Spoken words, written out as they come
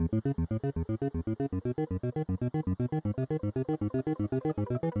Hello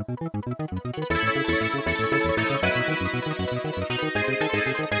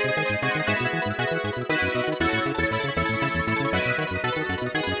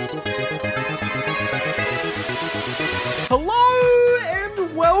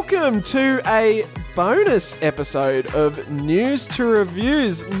and welcome to a bonus episode of News to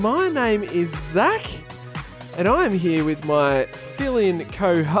Reviews. My name is Zach, and I am here with my fill-in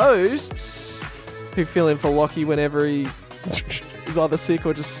co-hosts who fill in for Lockie whenever he is either sick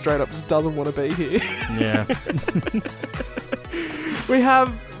or just straight up just doesn't want to be here. Yeah. We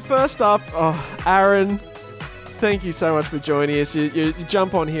have, first up, Aaron. Thank you so much for joining us. You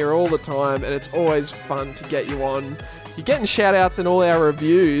jump on here all the time, and it's always fun to get you on. You're getting shout-outs in all our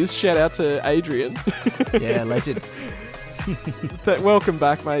reviews. Shout out to Adrian. Yeah, legend. Welcome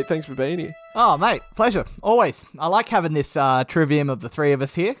back, mate. Thanks for being here. Oh, mate, pleasure. Always. I like having this trivium of the three of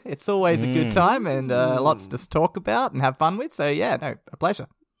us here. It's always a good time and lots to talk about and have fun with. So, yeah, no, a pleasure.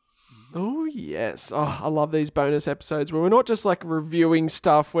 Oh, yes. Oh, I love these bonus episodes where we're not just like reviewing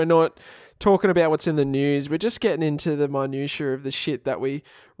stuff. We're not talking about what's in the news. We're just getting into the minutiae of the shit that we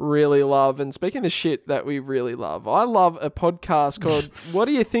really love. And speaking of the shit that we really love, I love a podcast called What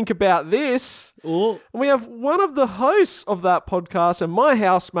Do You Think About This? Oh. And we have one of the hosts of that podcast and my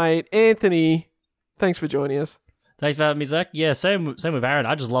housemate, Anthony. Thanks for joining us. Thanks for having me, Zach. Yeah, same with Aaron.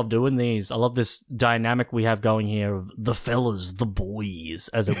 I just love doing these. I love this dynamic we have going here of the fellas, the boys,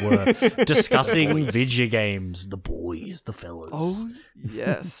 as it were, discussing video games. The boys, the fellas. Oh,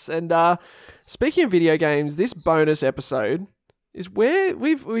 yes. And speaking of video games, this bonus episode is where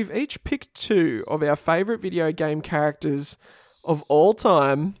we've each picked two of our favourite video game characters of all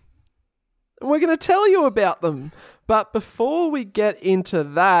time. And we're going to tell you about them. But before we get into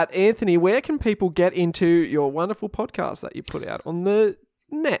that, Anthony, where can people get into your wonderful podcast that you put out on the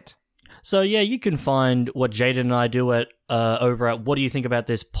net? So, yeah, you can find what Jaden and I do at over at What Do You Think About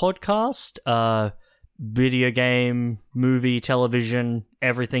This podcast, video game, movie, television,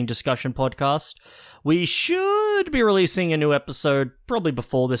 everything discussion podcast. We should be releasing a new episode probably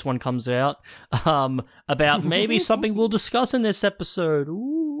before this one comes out about maybe something we'll discuss in this episode.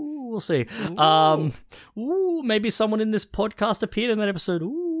 We'll see. Maybe someone in this podcast appeared in that episode.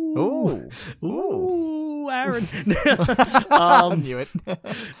 Aaron. Knew it.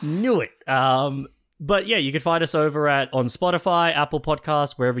 Knew it. But yeah, you can find us over on Spotify, Apple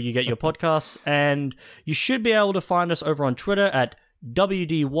Podcasts, wherever you get your podcasts, and you should be able to find us over on Twitter at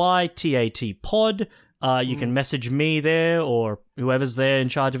WDYTAT You can message me there or whoever's there in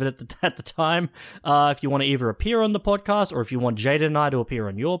charge of it at the time if you want to either appear on the podcast or if you want Jaden and I to appear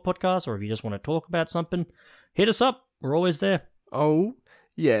on your podcast or if you just want to talk about something, hit us up. We're always there. Oh,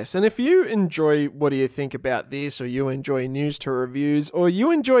 yes. And if you enjoy What Do You Think About This, or you enjoy News to Reviews, or you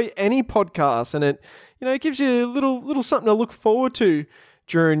enjoy any podcast and it gives you a little something to look forward to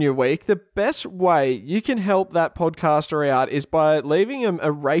during your week, the best way you can help that podcaster out is by leaving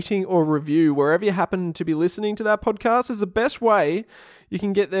a rating or review wherever you happen to be listening to that podcast. Is the best way you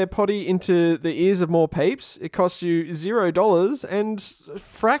can get their potty into the ears of more peeps. It costs you $0 and a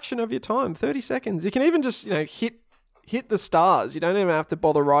fraction of your time, 30 seconds. You can even just hit the stars. You don't even have to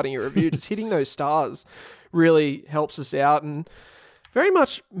bother writing a review. Just hitting those stars really helps us out and very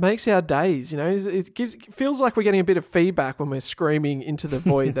much makes our days. It feels like we're getting a bit of feedback when we're screaming into the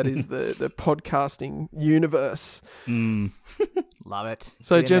void that is the podcasting universe. Love it.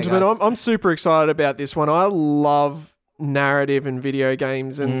 So, gentlemen, I'm super excited about this one. I love narrative in video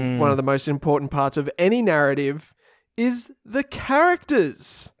games, and one of the most important parts of any narrative is the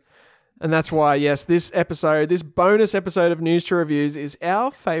characters. And that's why, yes, this bonus episode of News to Reviews is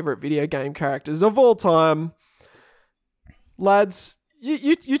our favourite video game characters of all time. Lads,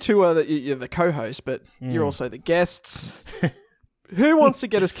 you two are you're the co-host, but you're also the guests. Who wants to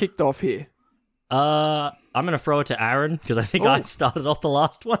get us kicked off here? I'm going to throw it to Aaron because I think I started off the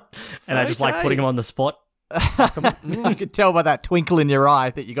last one and I just like putting him on the spot. I could tell by that twinkle in your eye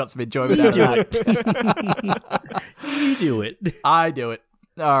that you got some enjoyment out of it. You do it. I do it.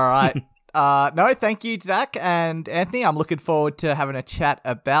 All right. No, thank you, Zach and Anthony. I'm looking forward to having a chat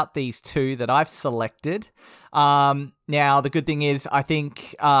about these two that I've selected. Now, the good thing is, I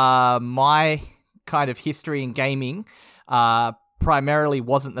think my kind of history in gaming primarily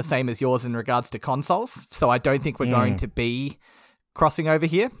wasn't the same as yours in regards to consoles, so I don't think we're going to be crossing over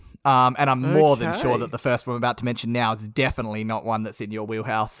here. And I'm more than sure that the first one I'm about to mention now is definitely not one that's in your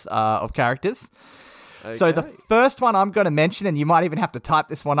wheelhouse of characters. Okay. So the first one I'm going to mention, and you might even have to type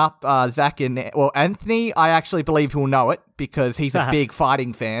this one up, Zach well, Anthony, I actually believe he'll know it because he's a big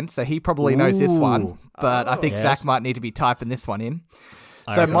fighting fan, so he probably knows this one. But I think Zach might need to be typing this one in.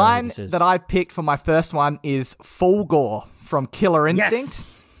 So mine that I picked for my first one is Fulgore from Killer Instinct.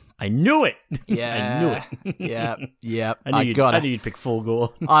 Yes! I knew it. Yeah. I knew it. Yeah. I knew you'd pick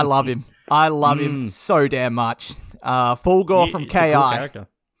Fulgore. I love him. I love him so damn much. Fulgore from It's KI. a cool character.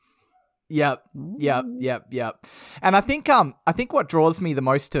 Yep. And I think what draws me the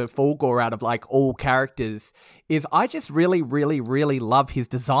most to Fulgore out of like all characters is I just really, really, really love his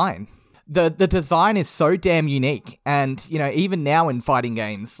design. The design is so damn unique, and even now in fighting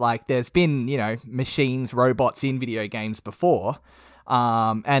games, like there's been machines, robots in video games before,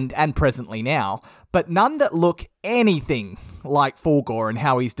 and presently now, but none that look anything like Fulgore and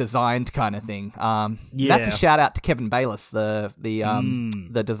how he's designed, kind of thing. That's a shout out to Kevin Bayliss,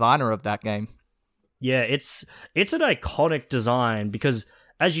 the designer of that game. Yeah, it's an iconic design because,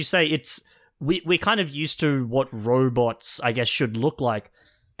 as you say, we're kind of used to what robots, I guess, should look like.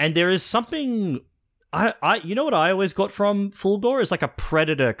 And there is something, you know what I always got from Fulgore is like a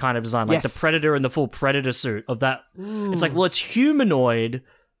Predator kind of design, like the Predator in the full Predator suit of that. It's like, well, it's humanoid,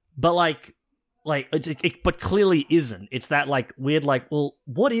 but but clearly isn't. It's that like weird, like, well,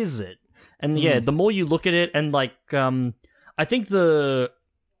 what is it? And the more you look at it, and like, I think the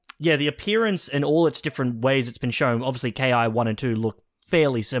appearance and all its different ways it's been shown. Obviously, KI 1 and 2 look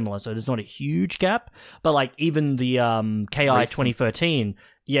fairly similar, so there's not a huge gap. But like even the KI 2013.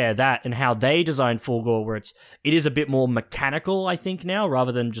 Yeah, that and how they designed Fulgore, where it is a bit more mechanical, I think, now,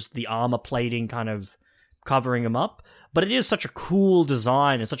 rather than just the armor plating kind of covering him up. But it is such a cool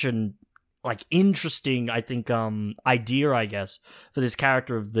design and such an interesting, I think, idea, I guess, for this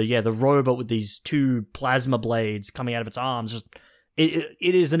character of the robot with these two plasma blades coming out of its arms. Just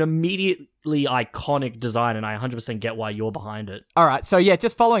it is an immediately iconic design, and I 100% get why you're behind it. All right, so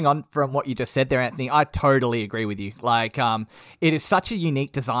just following on from what you just said there, Anthony, I totally agree with you. Like, it is such a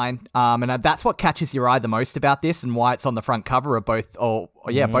unique design, and that's what catches your eye the most about this, and why it's on the front cover of both of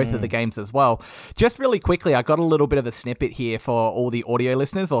the games as well. Just really quickly, I got a little bit of a snippet here for all the audio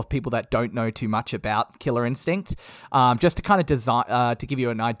listeners or people that don't know too much about Killer Instinct, just to kind of to give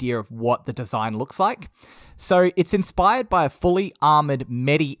you an idea of what the design looks like. So it's inspired by a fully armored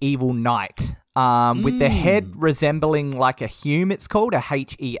medieval knight, with the head resembling like a hume. It's called a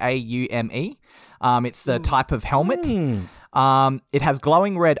Heaume. It's the type of helmet. It has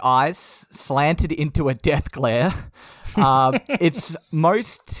glowing red eyes slanted into a death glare. Its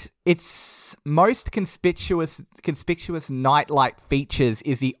most conspicuous knight-like features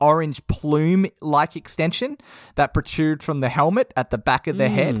is the orange plume-like extension that protrude from the helmet at the back of the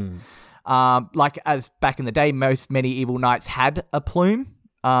head. Like as back in the day, most medieval knights had a plume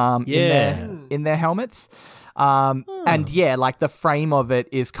in their helmets. And like the frame of it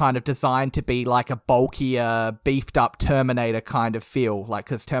is kind of designed to be like a bulkier, beefed up Terminator kind of feel. Like,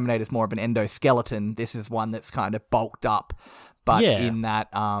 because Terminator's more of an endoskeleton, this is one that's kind of bulked up, but in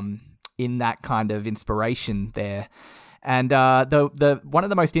that kind of inspiration there. And the one of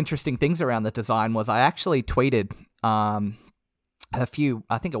the most interesting things around the design was I actually tweeted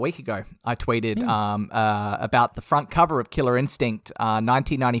a week ago, I tweeted about the front cover of Killer Instinct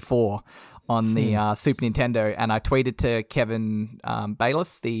 1994 on the Super Nintendo, and I tweeted to Kevin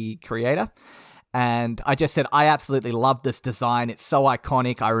Bayliss, the creator, and I just said, I absolutely love this design. It's so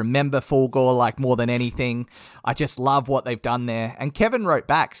iconic. I remember Fulgore like more than anything. I just love what they've done there. And Kevin wrote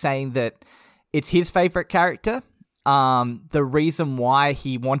back saying that it's his favorite character. The reason why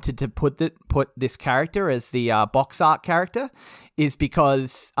he wanted to put this character as the box art character is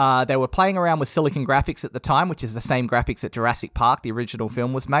because they were playing around with Silicon Graphics at the time, which is the same graphics that Jurassic Park, the original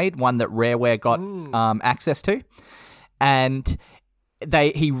film, was made, one that Rareware got access to. And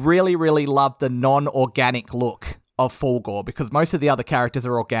he really, really loved the non-organic look of Fulgore, because most of the other characters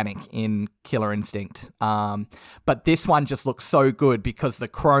are organic in Killer Instinct. But this one just looks so good because the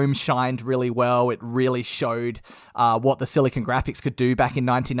chrome shined really well. It really showed what the Silicon Graphics could do back in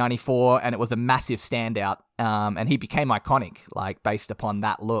 1994, and it was a massive standout. And he became iconic, like, based upon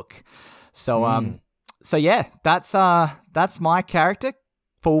that look. So, that's my character,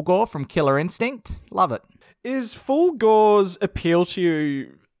 Fulgore from Killer Instinct. Love it. Is Fulgore's appeal to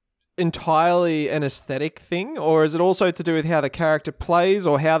you entirely an aesthetic thing, or is it also to do with how the character plays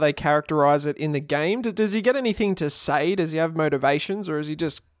or how they characterize it in the game? Does he get anything to say? Does he have motivations, or is he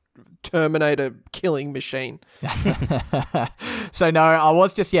just Terminator killing machine? So no,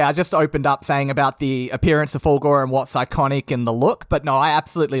 I just opened up saying about the appearance of Fulgore and what's iconic and the look, but no, I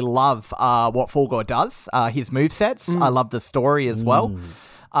absolutely love what Fulgore does, his movesets. I love the story as well.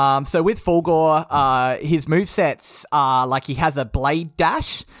 So with Fulgore, his movesets are like he has a blade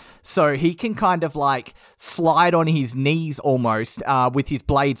dash. So he can kind of like slide on his knees almost with his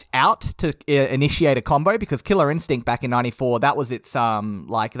blades out to initiate a combo, because Killer Instinct back in 94, that was its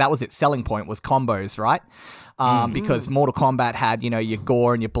selling point, was combos, right? Because Mortal Kombat had, your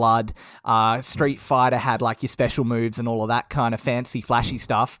gore and your blood. Street Fighter had like your special moves and all of that kind of fancy, flashy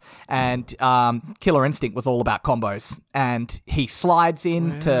stuff. And Killer Instinct was all about combos. And he slides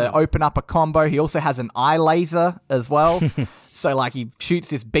in to open up a combo. He also has an eye laser as well. So like he shoots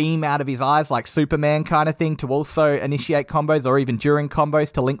this beam out of his eyes like Superman kind of thing to also initiate combos, or even during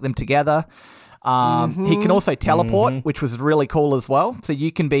combos to link them together. He can also teleport, which was really cool as well. So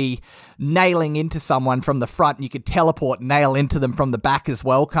you can be nailing into someone from the front, and you could teleport, nail into them from the back as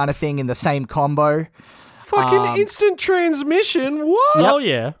well, kind of thing, in the same combo. Fucking instant transmission. What? Oh,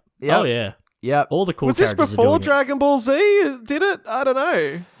 yeah. Yep. Oh, yeah. Yep. All the cool Was this characters are before doing it. Dragon Ball Z did it? I don't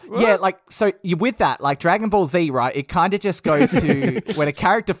know. What? Yeah, like, so you with that, like Dragon Ball Z, right? It kind of just goes to when a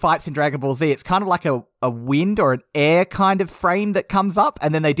character fights in Dragon Ball Z, it's kind of like a wind or an air kind of frame that comes up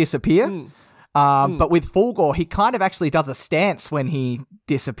and then they disappear. But with Fulgor, he kind of actually does a stance when he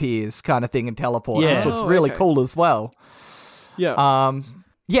disappears, kind of thing, and teleports, Yeah. which looks really okay. cool as well. Yeah.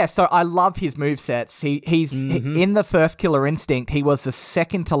 Yeah, so I love his movesets. He's in the first Killer Instinct, he was the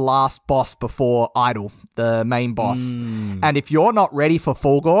second to last boss before Idol, the main boss. And if you're not ready for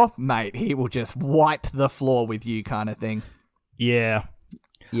Fulgor, mate, he will just wipe the floor with you, kind of thing. Yeah.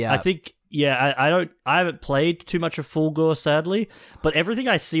 Yeah. I think, I haven't played too much of Fulgor, sadly, but everything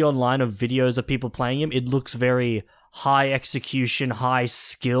I see online of videos of people playing him, it looks very high execution, high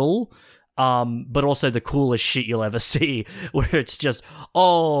skill, but also the coolest shit you'll ever see, where it's just,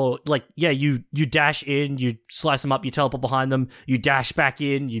 you dash in, you slice them up, you teleport behind them, you dash back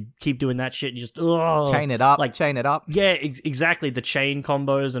in, you keep doing that shit, and you just, chain it up. Yeah, exactly. The chain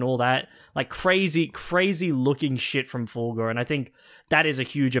combos and all that. Like crazy looking shit from Fulgor. And I think that is a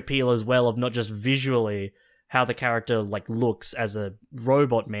huge appeal as well, of not just visually how the character like looks as a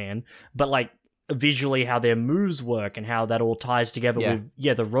robot man, but like visually how their moves work and how that all ties together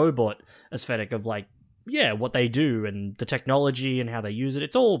with the robot aesthetic of like what they do and the technology and how they use it.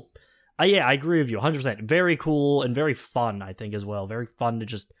 It's all I agree with you 100%. Very cool and very fun, I think, as well. Very fun to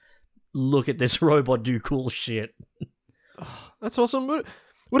just look at this robot do cool shit. That's awesome.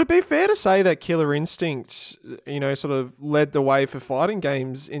 Would it be fair to say that Killer Instinct, sort of led the way for fighting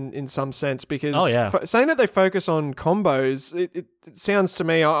games in some sense? Because saying that they focus on combos, it sounds to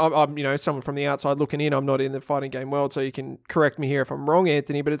me, I'm someone from the outside looking in, I'm not in the fighting game world, so you can correct me here if I'm wrong,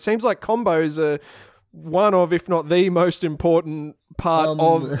 Anthony, but it seems like combos are one of, if not the most important part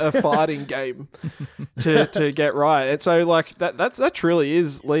of a fighting game to get right. And so like that truly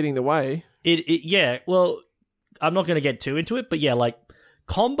is leading the way. Well, I'm not going to get too into it, but like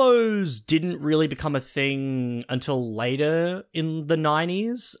combos didn't really become a thing until later in the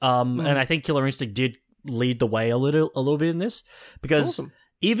 90s. And I think Killer Instinct did lead the way a little bit in this, because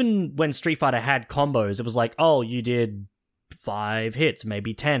even when Street Fighter had combos, it was like, oh, you did 5 hits,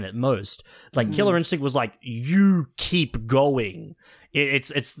 maybe 10 at most. Like Killer Instinct was like, you keep going.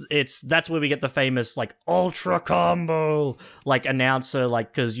 It's that's where we get the famous like ultra combo like announcer,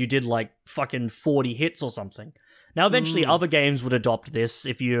 like, because you did like fucking 40 hits or something. Now, eventually, other games would adopt this.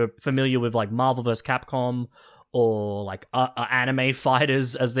 If you're familiar with like Marvel vs. Capcom or like anime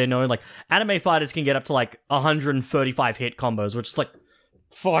fighters, as they're known, like anime fighters can get up to like 135 hit combos, which is like,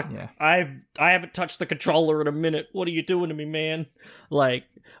 fuck, I haven't touched the controller in a minute. What are you doing to me, man? Like,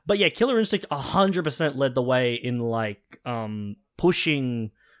 but yeah, Killer Instinct 100% led the way in like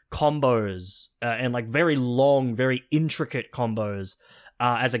pushing combos and like very long, very intricate combos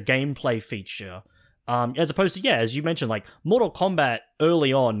as a gameplay feature. As opposed to, as you mentioned, like Mortal Kombat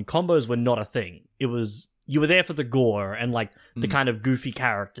early on, combos were not a thing. It was, you were there for the gore and like the kind of goofy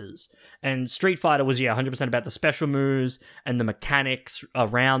characters. And Street Fighter was, 100% about the special moves and the mechanics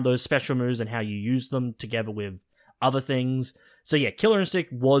around those special moves and how you use them together with other things. So Killer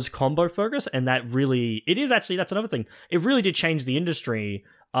Instinct was combo focused, and that really, that's another thing. It really did change the industry,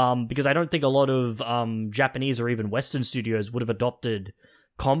 because I don't think a lot of Japanese or even Western studios would have adopted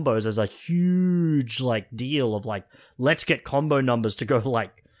combos as a huge like deal of like, let's get combo numbers to go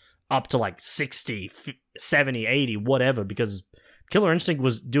like up to like 60, 70, 80, whatever, because Killer Instinct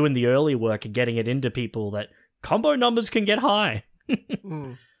was doing the early work and getting it into people that combo numbers can get high.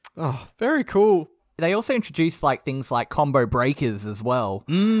 Oh, very cool. They also introduced like things like combo breakers as well.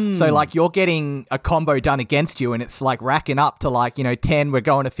 So like you're getting a combo done against you and it's like racking up to like, 10, we're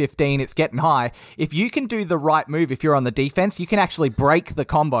going to 15, it's getting high. If you can do the right move, if you're on the defense, you can actually break the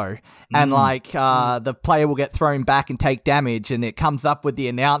combo and like the player will get thrown back and take damage, and it comes up with the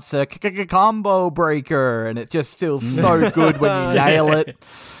announcer combo breaker, and it just feels so good when you nail it.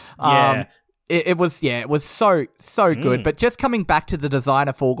 Yeah. It was so good. But just coming back to the design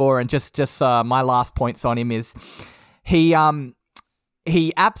of Fulgore, and just my last points on him is he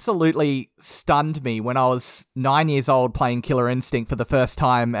absolutely stunned me when I was 9 years old playing Killer Instinct for the first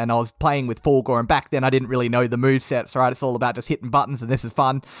time, and I was playing with Fulgore, and back then I didn't really know the movesets, right? It's all about just hitting buttons, and this is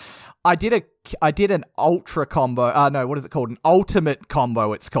fun. I did an ultra combo. No, what is it called? An ultimate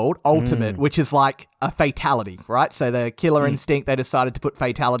combo. It's called ultimate, which is like a fatality, right? So the Killer Instinct, they decided to put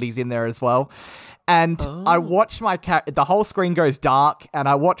fatalities in there as well. And I watched the whole screen goes dark, and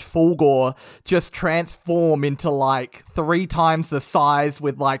I watched Fulgore just transform into like 3 times the size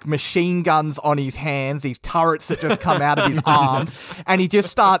with like machine guns on his hands, these turrets that just come out of his arms, and he just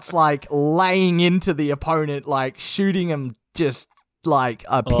starts like laying into the opponent, like shooting him just like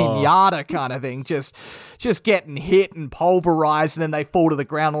a pinata kind of thing, just getting hit and pulverized, and then they fall to the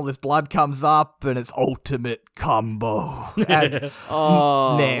ground, all this blood comes up, and it's ultimate combo. And that's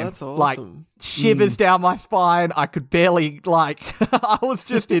awesome. Like shivers down my spine. I could barely I was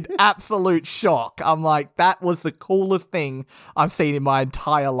just in absolute shock. I'm like, that was the coolest thing I've seen in my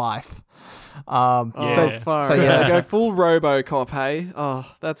entire life. So yeah, go full RoboCop, hey? Oh,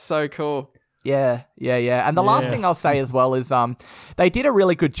 that's so cool. Yeah. And the last thing I'll say as well is they did a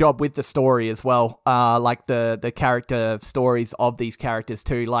really good job with the story as well, like the character stories of these characters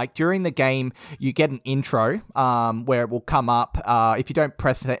too. Like during the game, you get an intro where it will come up. If you don't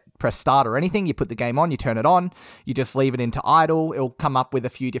press start or anything, you put the game on, you turn it on, you just leave it into idle. It'll come up with a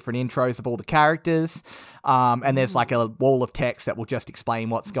few different intros of all the characters. And there's like a wall of text that will just explain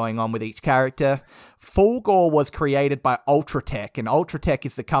what's going on with each character. Fulgore was created by Ultratech, and Ultratech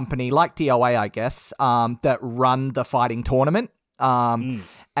is the company, like DOA, I guess, that run the fighting tournament.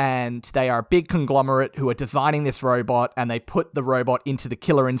 And they are a big conglomerate who are designing this robot, and they put the robot into the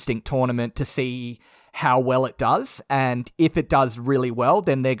Killer Instinct tournament to see how well it does. And if it does really well,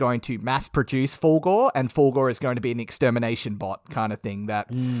 then they're going to mass produce Fulgore, and Fulgore is going to be an extermination bot kind of thing that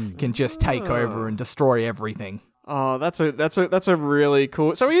can just take over and destroy everything. Oh, that's a really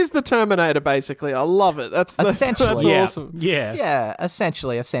cool. So he's the Terminator, basically. I love it. That's essentially that's awesome. Yeah,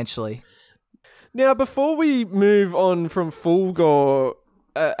 essentially. Now, before we move on from Fulgore,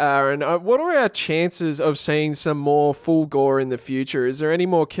 Aaron, what are our chances of seeing some more Fulgore in the future? Is there any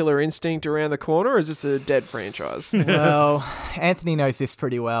more Killer Instinct around the corner, or is this a dead franchise? Well, Anthony knows this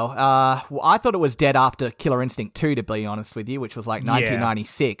pretty well. I thought it was dead after Killer Instinct 2, to be honest with you, which was like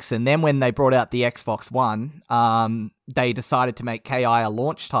 1996. And then when they brought out the Xbox One, they decided to make KI a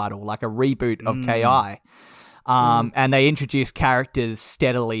launch title, like a reboot of KI. And they introduced characters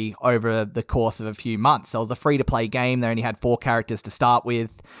steadily over the course of a few months. So it was a free-to-play game. They only had 4 characters to start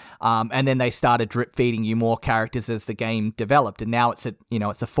with. And then they started drip-feeding you more characters as the game developed. And now it's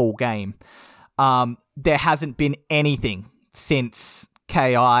a full game. There hasn't been anything since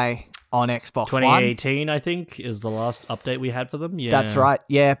KI on Xbox One. 2018, I think, is the last update we had for them. Yeah, that's right.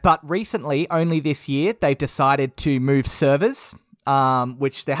 Yeah, but recently, only this year, they've decided to move servers.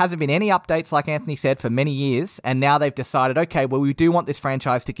 Which there hasn't been any updates, like Anthony said, for many years. And now they've decided, okay, well, we do want this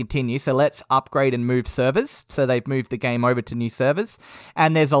franchise to continue, so let's upgrade and move servers. So they've moved the game over to new servers.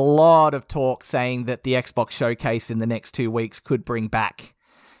 And there's a lot of talk saying that the Xbox Showcase in the next 2 weeks could bring back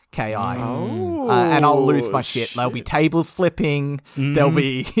KI. And I'll lose my shit. There'll be tables flipping. There'll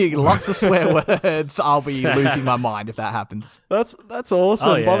be lots of swear words. I'll be losing my mind if that happens. That's awesome.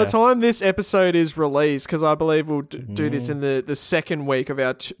 Oh, yeah. By the time this episode is released, because I believe we'll do this in the second week of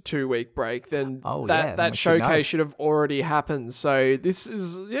our 2-week break, then that showcase should have already happened. So this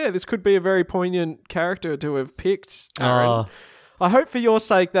could be a very poignant character to have picked, Aaron. I hope for your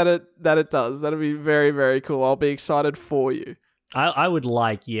sake that it does. That'll be very, very cool. I'll be excited for you. I would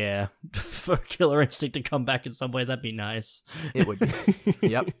like, for Killer Instinct to come back in some way. That'd be nice. It would be.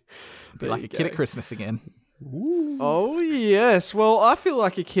 Yep. Be like a kid at Christmas again. Ooh. Oh, yes. Well, I feel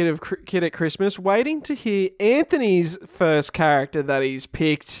like a kid at Christmas, waiting to hear Anthony's first character that he's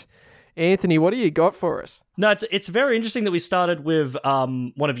picked. Anthony, what do you got for us? No, it's very interesting that we started with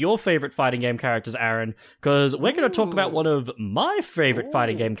one of your favorite fighting game characters, Aaron, because we're going to talk about one of my favorite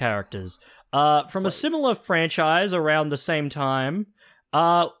fighting game characters. From a similar franchise around the same time,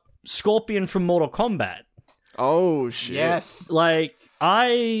 Scorpion from Mortal Kombat. Oh, shit. Yes. Like,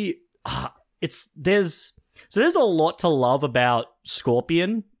 there's a lot to love about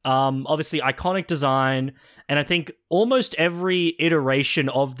Scorpion. Obviously, iconic design, and I think almost every iteration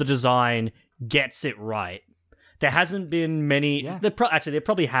of the design gets it right. There hasn't been many... Yeah. There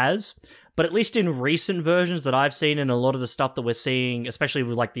probably has, but at least in recent versions that I've seen and a lot of the stuff that we're seeing, especially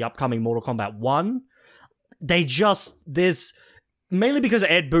with like the upcoming Mortal Kombat 1, there's... Mainly because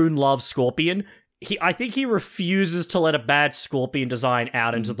Ed Boon loves Scorpion, I think he refuses to let a bad Scorpion design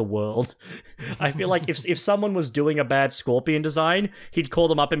out into the world. I feel like if someone was doing a bad Scorpion design, he'd call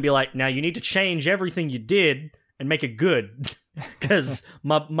them up and be like, now you need to change everything you did and make it good. Because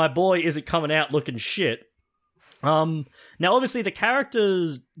my boy isn't coming out looking shit. Now obviously the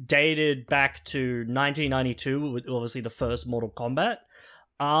character's dated back to 1992, with obviously the first Mortal Kombat.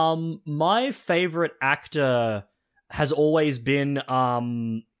 My favorite actor has always been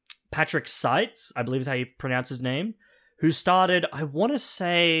Patrick Seitz, I believe is how you pronounce his name, who started, I want to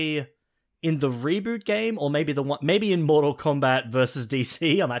say, in the reboot game, or maybe in Mortal Kombat versus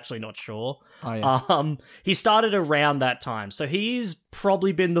DC. I'm actually not sure. Oh, yeah. He started around that time, so he's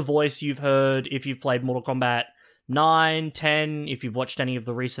probably been the voice you've heard if you've played Mortal Kombat 9, 10, if you've watched any of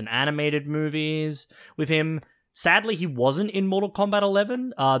the recent animated movies with him. Sadly, he wasn't in Mortal Kombat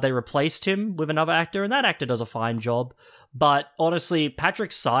 11. They replaced him with another actor, and that actor does a fine job. But honestly,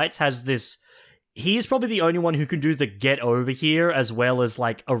 Patrick Seitz has this... He's probably the only one who can do the get over here as well as,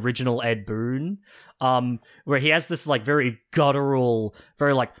 like, original Ed Boon. Where he has this, like, very guttural,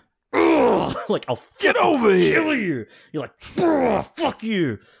 very, like... like, I'll Get over here! kill you! You're like, fuck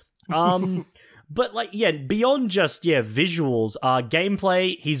you! But, like, yeah, beyond just, visuals,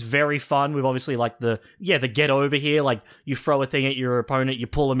 gameplay, he's very fun with obviously, like, the get over here, like, you throw a thing at your opponent, you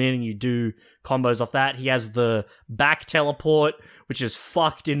pull him in, and you do combos off that. He has the back teleport, which is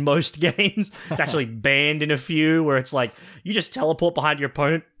fucked in most games. It's actually banned in a few, where it's like, you just teleport behind your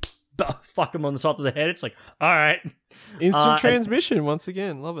opponent, fuck him on the top of the head. It's like, alright. Instant transmission, once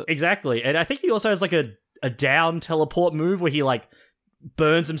again. Love it. Exactly. And I think he also has, like, a down teleport move where he, like,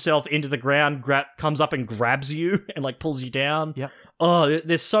 burns himself into the ground, comes up and grabs you and like pulls you down. Yep. Oh,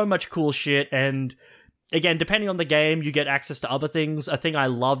 there's so much cool shit. And again, depending on the game, you get access to other things. A thing I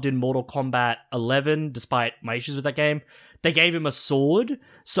loved in Mortal Kombat 11, despite my issues with that game, they gave him a sword.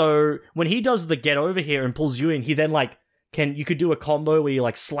 So when he does the get over here and pulls you in, he then like you could do a combo where you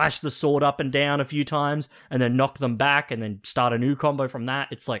like slash the sword up and down a few times and then knock them back and then start a new combo from that.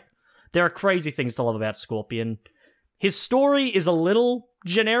 It's like, there are crazy things to love about Scorpion. His story is a little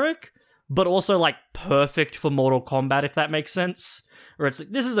generic, but also, like, perfect for Mortal Kombat, if that makes sense. Where it's like,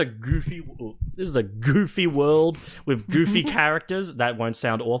 this is a goofy world with goofy characters. That won't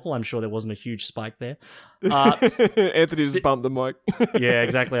sound awful. I'm sure there wasn't a huge spike there. Anthony just bumped the mic. Yeah,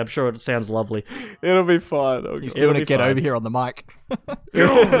 exactly. I'm sure it sounds lovely. It'll be fine. He's doing a get over here on the mic. Get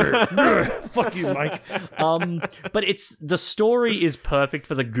over here. Fuck you, Mike. But the story is perfect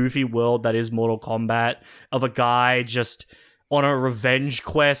for the goofy world that is Mortal Kombat, of a guy just on a revenge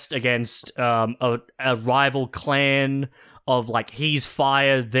quest against a rival clan of, like, he's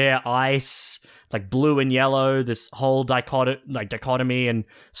fire, they're ice. It's like blue and yellow, this whole dichotomy, and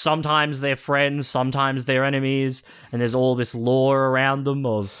sometimes they're friends, sometimes they're enemies, and there's all this lore around them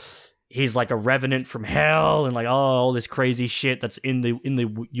of he's like a revenant from hell, and like, oh, all this crazy shit that's in the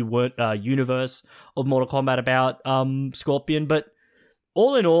universe of Mortal Kombat about Scorpion. But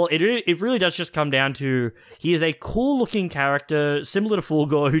all in all, it really does just come down to he is a cool-looking character, similar to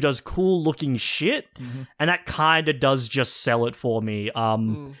Fulgore, who does cool-looking shit, and that kind of does just sell it for me.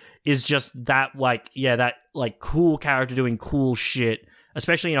 Is just that, that cool character doing cool shit,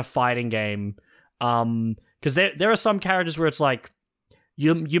 especially in a fighting game. Because there are some characters where it's like,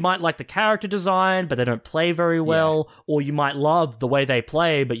 you might like the character design, but they don't play very well, or you might love the way they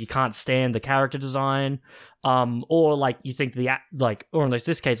play, but you can't stand the character design. Or like you think or in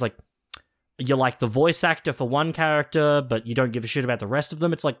this case, like you like the voice actor for one character, but you don't give a shit about the rest of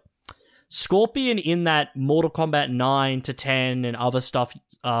them. It's like Scorpion in that Mortal Kombat 9 to 10 and other stuff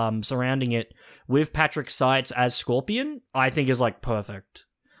surrounding it with Patrick Seitz as Scorpion, I think is like perfect.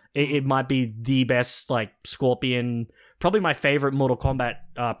 It might be the best like Scorpion, probably my favorite Mortal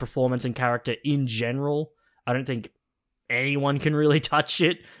Kombat performance and character in general. I don't think anyone can really touch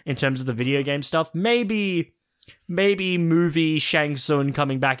it in terms of the video game stuff. Maybe movie Shang Tsung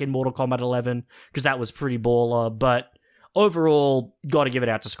coming back in Mortal Kombat 11, because that was pretty baller, but overall, gotta give it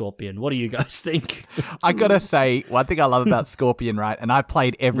out to Scorpion. What do you guys think? I gotta say, one thing I love about Scorpion, right, and I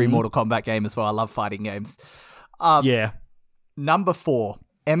played every Mortal Kombat game as well. I love fighting games. Number 4.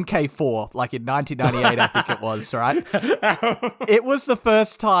 MK4, like in 1998, I think it was, right? It was the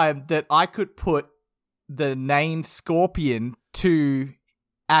first time that I could put the name Scorpion to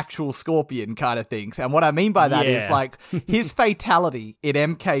actual Scorpion kind of things. And what I mean by that is, like, his fatality in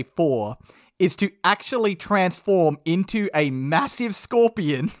MK4 is to actually transform into a massive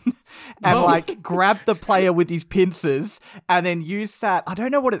scorpion and, grab the player with his pincers and then use that, I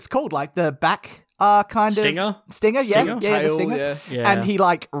don't know what it's called, like the back kind Stinger? of Stinger, Stinger? yeah, the Tail, Stinger. Yeah. And he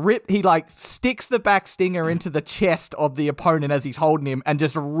sticks the back stinger into the chest of the opponent as he's holding him and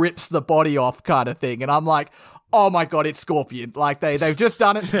just rips the body off, kind of thing. And I'm like, oh my god, it's Scorpion! Like they've just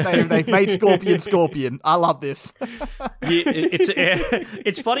done it. They've made Scorpion. I love this.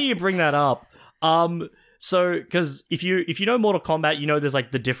 It's funny you bring that up. So, because if you know Mortal Kombat, you know there's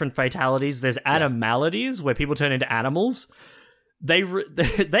like the different fatalities. There's animalities where people turn into animals. They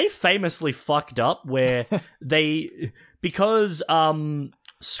famously fucked up where because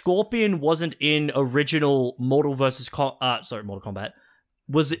Scorpion wasn't in original Mortal Kombat.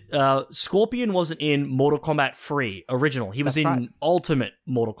 Scorpion wasn't in Mortal Kombat 3 original. He was in Ultimate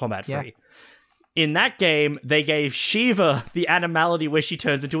Mortal Kombat 3. Yeah. In that game, they gave Shiva the animality where she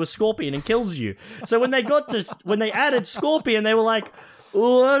turns into a scorpion and kills you. So when they added Scorpion, they were like,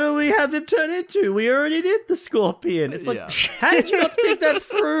 what do we have him turn into? We already did the Scorpion. It's like, how did you not think that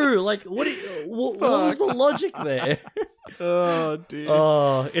through? Like, what was the logic there? Oh, dear.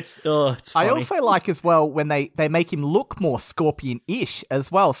 It's funny. I also like as well when they make him look more Scorpion-ish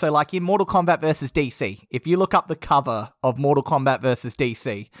as well. So like in Mortal Kombat versus DC, if you look up the cover of Mortal Kombat versus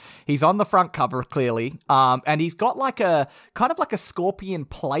DC, he's on the front cover clearly, and he's got like a kind of like a scorpion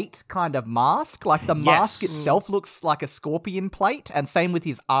plate kind of mask. Like the mask itself looks like a scorpion plate, and same with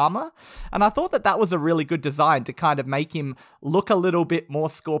his armor. And I thought that was a really good design to kind of make him look a little bit more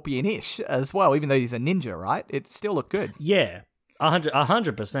Scorpion-ish as well, even though he's a ninja, right? It still looked good. Yeah,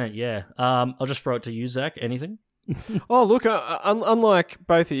 100%, yeah. I'll just throw it to you, Zach. Anything? Oh, look, unlike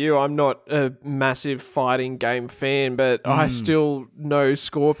both of you, I'm not a massive fighting game fan, but I still know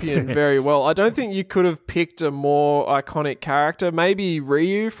Scorpion very well. I don't think you could have picked a more iconic character. Maybe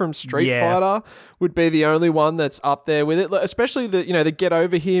Ryu from Street Fighter would be the only one that's up there with it, especially the get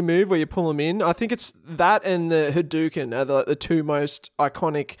over here move where you pull them in. I think it's that and the Hadouken are the two most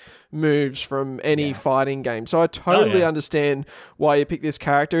iconic moves from any fighting game. So I totally understand why you picked this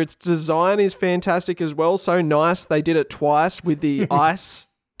character. Its design is fantastic as well. So nice. They did it twice with the ice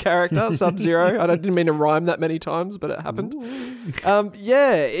character, Sub-Zero. I didn't mean to rhyme that many times, but it happened. I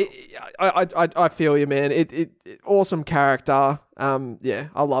feel you, man. It awesome character.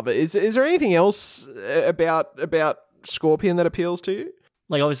 I love it. Is there anything else about Scorpion that appeals to you?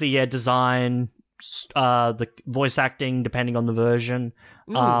 Like obviously, design, the voice acting, depending on the version,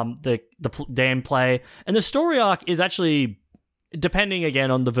 the gameplay, and the story arc is actually depending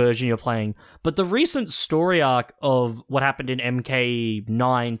again on the version you're playing. But the recent story arc of what happened in MK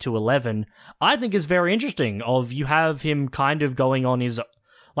 9 to 11, I think is very interesting. Of you have him kind of going on his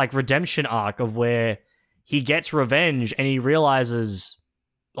like redemption arc of where he gets revenge and he realizes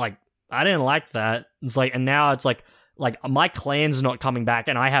like I didn't like that. It's like, and now it's like my clan's not coming back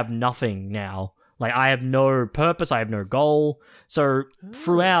and I have nothing now. Like, I have no purpose, I have no goal. So,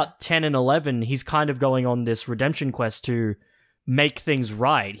 throughout 10 and 11, he's kind of going on this redemption quest to make things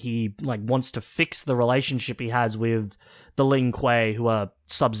right. He, wants to fix the relationship he has with the Lin Kuei, who are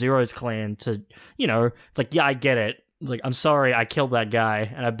Sub-Zero's clan, to, it's like, yeah, I get it. It's like, I'm sorry I killed that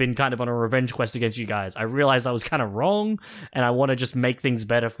guy, and I've been kind of on a revenge quest against you guys. I realized I was kind of wrong, and I want to just make things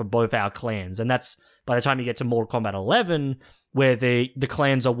better for both our clans. And that's, by the time you get to Mortal Kombat 11... where the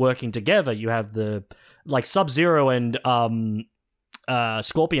clans are working together. You have the Sub-Zero and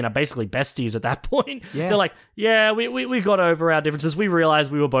Scorpion are basically besties at that point. Yeah. They're like, yeah, we got over our differences. We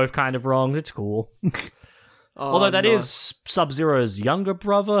realized we were both kind of wrong. It's cool. Although that is Sub-Zero's younger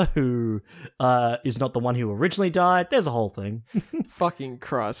brother, who is not the one who originally died. There's a whole thing. Fucking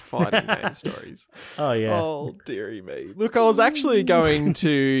Christ, fighting game stories. Oh, yeah. Oh, dearie me. Look, I was actually going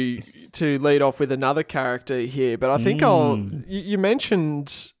to lead off with another character here, but I think you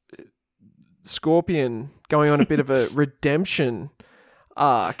mentioned Scorpion going on a bit of a redemption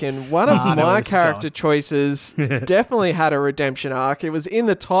arc, and one of my character choices definitely had a redemption arc. It was in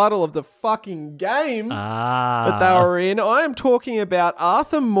the title of the fucking game that they were in. I am talking about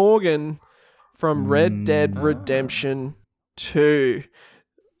Arthur Morgan from Red Dead Redemption 2.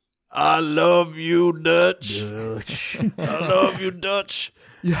 I love you, Dutch. I love you, Dutch.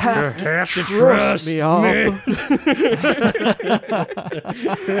 You have to trust me, Arthur.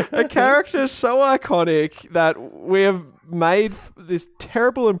 A character so iconic that we have made this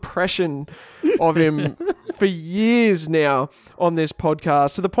terrible impression of him for years now on this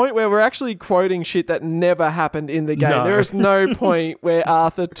podcast, to the point where we're actually quoting shit that never happened in the game. No. There is no point where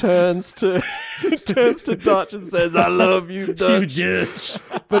Arthur turns to Dutch and says, I love you, Dutch.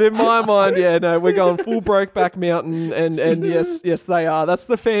 But in my mind, we're going full Brokeback Mountain, and yes, they are. That's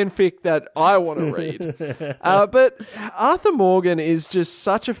the fanfic that I want to read. But Arthur Morgan is just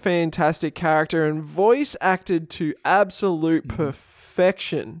such a fantastic character and voice acted to absolute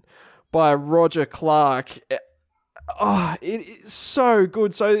perfection by Roger Clark. Oh, it's so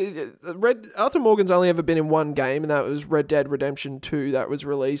good. So Arthur Morgan's only ever been in one game, and that was Red Dead Redemption 2 that was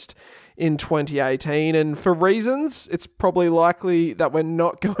released in 2018. And for reasons, it's probably likely that we're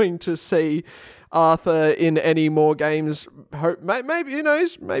not going to see Arthur in any more games. Maybe, who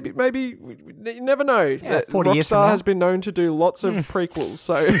knows? Maybe you never know. Yeah, 40 years from now. Rockstar has been known to do lots of prequels,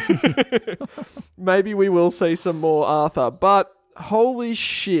 so maybe we will see some more Arthur. But holy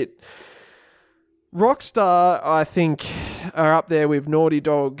shit. Rockstar, I think, are up there with Naughty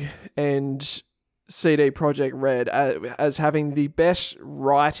Dog and CD Projekt Red as having the best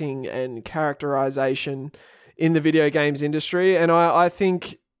writing and characterization in the video games industry. And I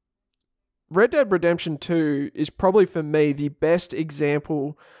think Red Dead Redemption 2 is probably, for me, the best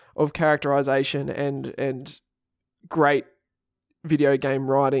example of characterization and great video game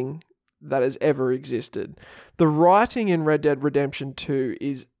writing that has ever existed. The writing in Red Dead Redemption 2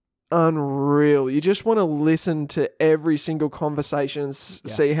 is unreal. You just want to listen to every single conversation and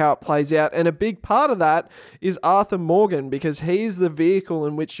see how it plays out. And a big part of that is Arthur Morgan, because he's the vehicle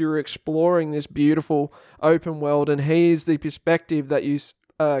in which you're exploring this beautiful open world, and he is the perspective that you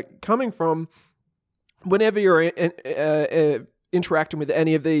coming from whenever you're interacting with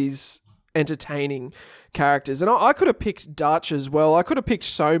any of these entertaining characters. And I could have picked Dutch as well. I could have picked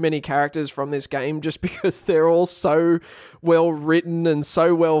so many characters from this game just because they're all so well written and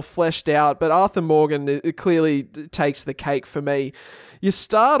so well fleshed out. But Arthur Morgan, it clearly takes the cake for me. You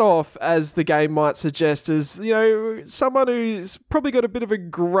start off, as the game might suggest, as, you know, someone who's probably got a bit of a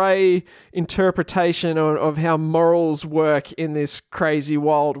grey interpretation of how morals work in this crazy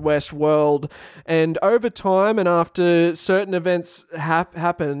Wild West world. And over time, and after certain events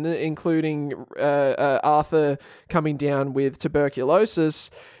happen, including Arthur coming down with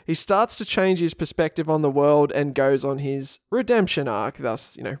tuberculosis, he starts to change his perspective on the world and goes on his redemption arc,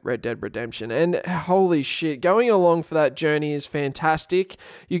 thus, you know, Red Dead Redemption. And holy shit, going along for that journey is fantastic.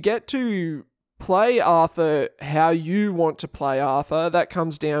 You get to play Arthur how you want to play Arthur. That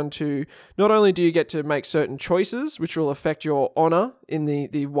comes down to, not only do you get to make certain choices, which will affect your honor in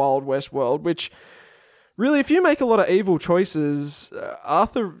the Wild West world, which really, if you make a lot of evil choices,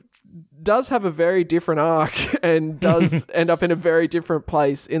 Arthur does have a very different arc and does end up in a very different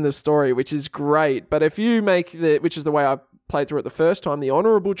place in the story, which is great. But if you make which is the way I played through it the first time, the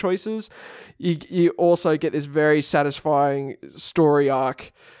honorable choices, you also get this very satisfying story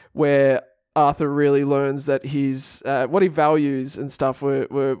arc where Arthur really learns that his what he values and stuff were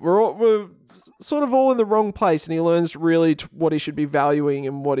sort of all in the wrong place, and he learns really what he should be valuing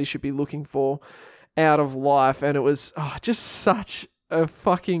and what he should be looking for out of life. And it was just such a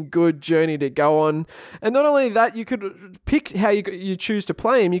fucking good journey to go on. And not only that, you could pick how you choose to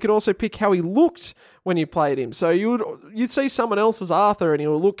play him. You could also pick how he looked when you played him. So you'd see someone else's Arthur and he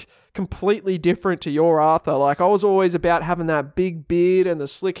will look completely different to your Arthur. Like, I was always about having that big beard and the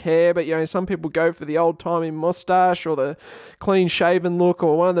slick hair, but, you know, some people go for the old-timey mustache or the clean-shaven look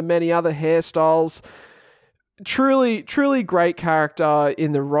or one of the many other hairstyles. Truly, truly great character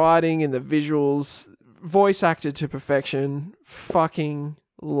in the writing, in the visuals, voice acted to perfection. Fucking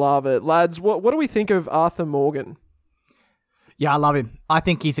love it. Lads, what do we think of Arthur Morgan? Yeah, I love him. I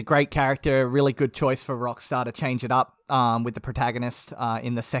think he's a great character. Really good choice for Rockstar to change it up with the protagonist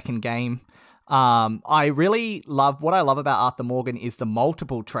in the second game. I really love, what I love about Arthur Morgan is the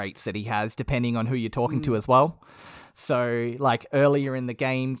multiple traits that he has depending on who you're talking to as well. So, like, earlier in the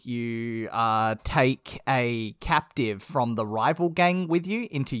game, you take a captive from the rival gang with you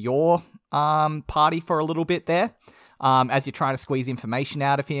into your party for a little bit there, as you're trying to squeeze information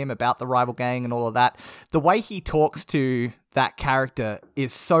out of him about the rival gang and all of that. The way he talks to that character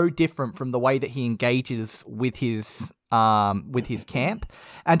is so different from the way that he engages with his camp.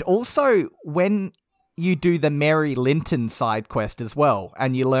 And also, when you do the Mary Linton side quest as well,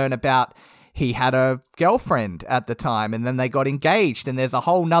 and you learn about he had a girlfriend at the time and then they got engaged and there's a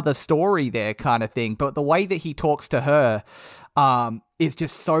whole nother story there kind of thing. But the way that he talks to her is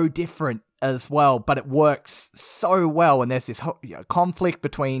just so different as well, but it works so well. And there's this conflict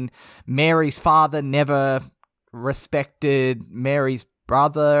between Mary's father never respected Mary's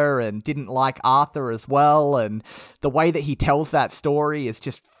brother and didn't like Arthur as well. And the way that he tells that story is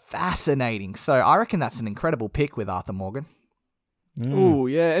just fascinating. So I reckon that's an incredible pick with Arthur Morgan. Oh,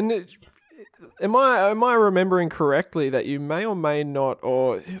 yeah. And am I remembering correctly that you may or may not,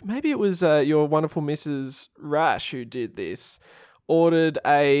 or maybe it was your wonderful Mrs. Rash who did this, ordered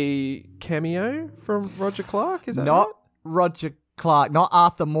a cameo from Roger Clark? Is that not right? Roger Clark, not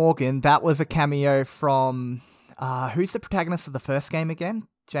Arthur Morgan. That was a cameo from who's the protagonist of the first game again?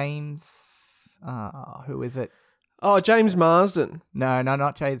 James. Who is it? Oh, James Marsden. No,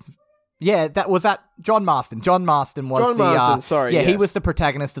 not James. Yeah, that John Marston. John Marston was John Marston, sorry, Yeah, he yes. was the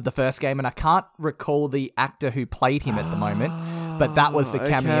protagonist of the first game, and I can't recall the actor who played him at the moment, but that was the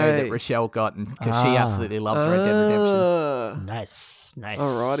cameo okay. that Rochelle got, because she absolutely loves Red Dead Redemption. Nice.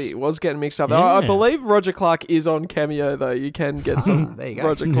 Alrighty, it was getting mixed up. Yeah. I believe Roger Clark is on Cameo, though. You can get some There you go.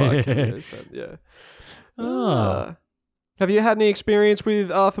 Roger Clark cameos. So, yeah. Oh. Have you had any experience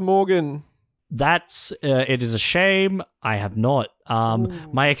with Arthur Morgan? That's it is a shame. I have not.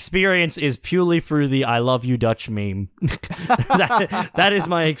 My experience is purely through the "I love you Dutch" meme. that is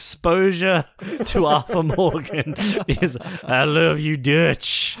my exposure to Arthur Morgan. Is "I love you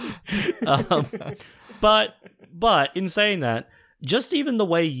Dutch." But in saying that, just even the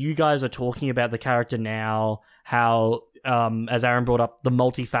way you guys are talking about the character now, how as Aaron brought up, the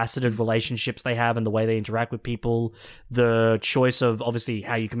multifaceted relationships they have and the way they interact with people, the choice of obviously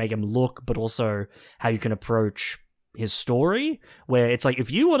how you can make him look, but also how you can approach his story, where it's like,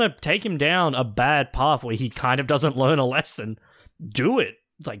 if you want to take him down a bad path where he kind of doesn't learn a lesson, do it.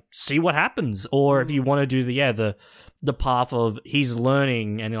 It's like, see what happens. Or if you want to do the path of he's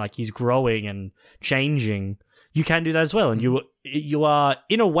learning and like he's growing and changing, you can do that as well. And you are,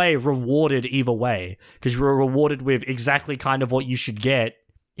 in a way, rewarded either way, because you're rewarded with exactly kind of what you should get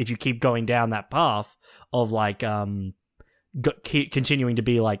if you keep going down that path of like keep continuing to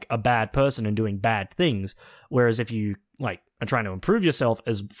be like a bad person and doing bad things. Whereas if you like are trying to improve yourself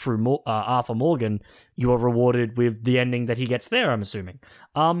as through Arthur Morgan, you are rewarded with the ending that he gets there, I'm assuming.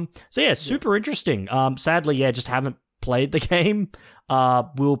 So yeah, super interesting. Sadly, yeah, just haven't played the game.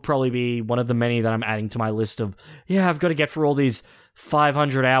 Will probably be one of the many that I'm adding to my list of, I've got to get through all these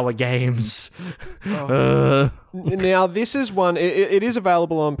 500-hour games. Now, this is one, it is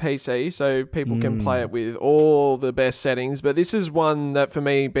available on PC, so people can play it with all the best settings, but this is one that, for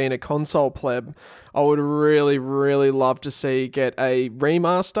me, being a console pleb, I would really, really love to see get a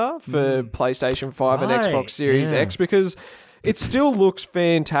remaster for PlayStation 5 and Xbox Series X, because it still looks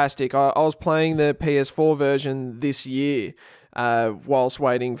fantastic. I was playing the PS4 version this year, whilst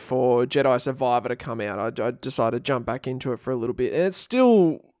waiting for Jedi Survivor to come out. I decided to jump back into it for a little bit, and it's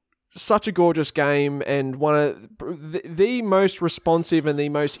still such a gorgeous game and one of the most responsive and the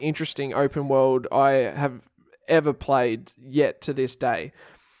most interesting open world I have ever played yet to this day.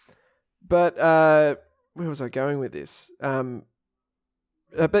 But where was I going with this? But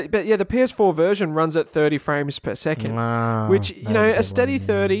yeah, the PS4 version runs at 30 frames per second, which, a steady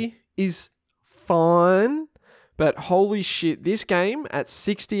 30 is fine. But holy shit, this game at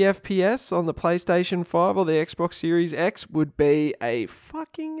 60 FPS on the PlayStation 5 or the Xbox Series X would be a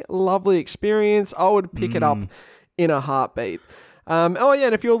fucking lovely experience. I would pick it up in a heartbeat. And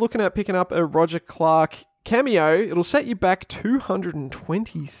if you're looking at picking up a Roger Clark cameo, it'll set you back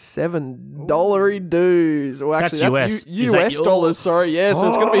 $227 dues. Or actually, that's US dollars, sorry. Yeah, so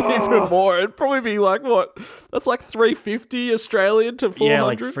it's going to be even more. It'd probably be like, what? That's like $350 Australian to $400. Yeah,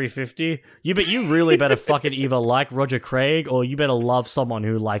 like $350. You really better fucking either like Roger Craig or you better love someone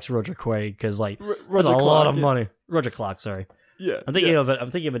who likes Roger Craig, because like, that's a lot of money. Roger Clark, sorry. Yeah, I'm thinking of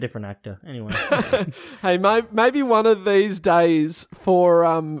a different actor. Anyway, hey, maybe one of these days for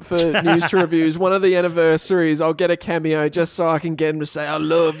news to reviews, one of the anniversaries, I'll get a cameo just so I can get him to say, "I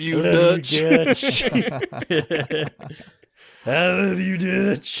love you, Dutch." I love you,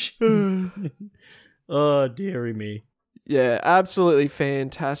 Dutch. Oh, dearie me. Yeah, absolutely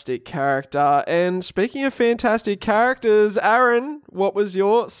fantastic character. And speaking of fantastic characters, Aaron, what was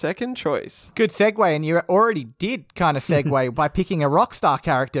your second choice? Good segue, and you already did kind of segue by picking a Rockstar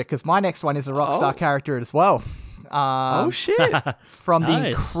character, because my next one is a Rockstar character as well. Shit. From the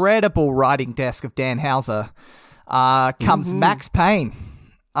incredible writing desk of Dan Houser comes Max Payne.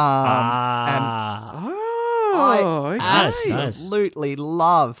 I absolutely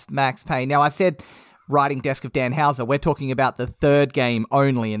love Max Payne. Now, I said writing desk of Dan Houser. We're talking about the third game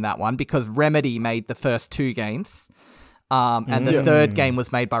only in that one, because Remedy made the first two games, and the third game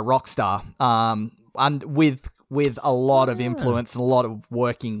was made by Rockstar, and with a lot of influence and a lot of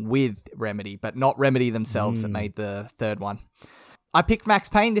working with Remedy, but not Remedy themselves that made the third one. I picked Max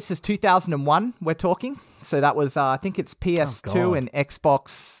Payne. This is 2001, we're talking. So that was, I think it's PS2 and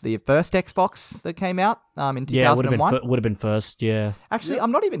Xbox, the first Xbox that came out in 2001. Yeah, would have been first, yeah. Actually,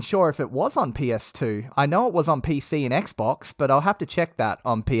 I'm not even sure if it was on PS2. I know it was on PC and Xbox, but I'll have to check that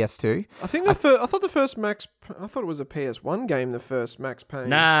on PS2. I think I thought it was a PS1 game, the first Max Payne.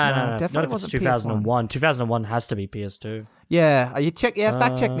 Nah, definitely not if it's wasn't 2001. 2001 has to be PS2. Yeah,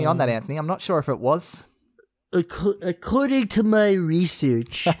 fact check me on that, Anthony. I'm not sure if it was. According to my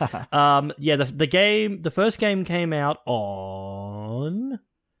research, the first game came out on.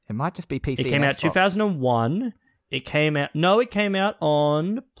 It might just be PC. It came out Xbox. 2001. It came out. No, it came out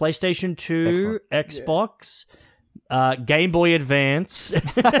on PlayStation 2, Xbox, Game Boy Advance,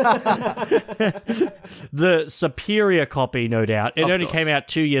 the superior copy, no doubt. It only came out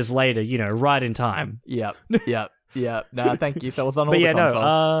 2 years later. Right in time. Yep. No, thank you. So it was on all the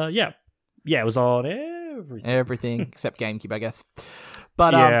consoles. It was on everything except GameCube, I guess.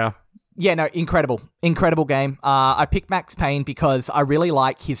 But no, incredible game. I picked Max Payne because I really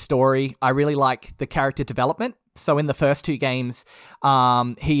like his story. I really like the character development. So in the first 2 games,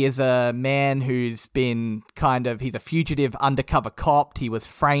 he is a man who's been he's a fugitive undercover cop. He was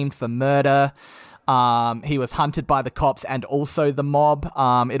framed for murder. He was hunted by the cops and also the mob.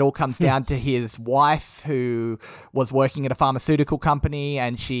 It all comes down to his wife, who was working at a pharmaceutical company,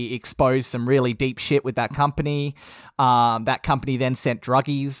 and she exposed some really deep shit with that company. That company then sent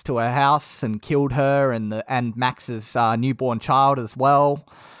druggies to her house and killed her and Max's newborn child as well.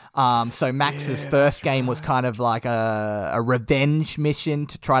 So Max's first game was kind of like a revenge mission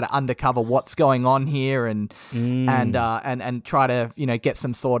to try to uncover what's going on here and try to get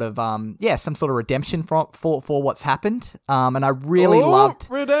some sort of redemption for what's happened. And I really loved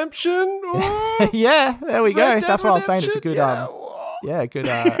redemption. Yeah, there we go. Red Dead That's what I was saying. It's a good Redemption, a good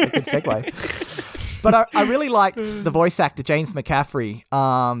segue. But I really liked the voice actor, James McCaffrey.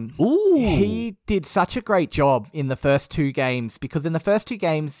 He did such a great job in the first 2 games, because in the first 2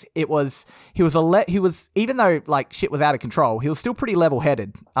 games, he was even though like shit was out of control, he was still pretty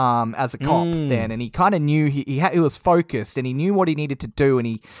level-headed as a cop then, and he kind of knew he was focused and he knew what he needed to do, and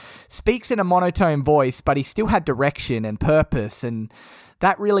he speaks in a monotone voice, but he still had direction and purpose, and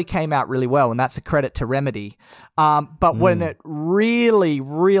that really came out really well, and that's a credit to Remedy. But when it really,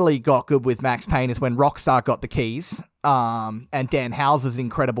 really got good with Max Payne is when Rockstar got the keys, and Dan Houser's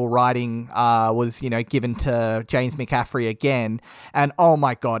incredible writing was, given to James McCaffrey again. And oh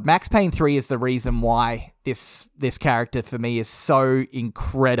my God, Max Payne 3 is the reason why this character for me is so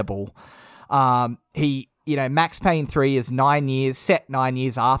incredible. Max Payne 3 is 9 years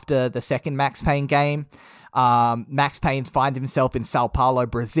after the second Max Payne game. Max Payne finds himself in Sao Paulo,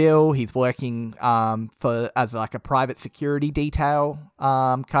 Brazil. He's working as like a private security detail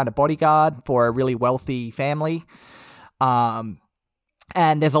kind of bodyguard for a really wealthy family. And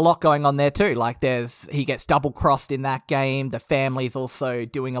there's a lot going on there too. Like he gets double crossed in that game. The family's also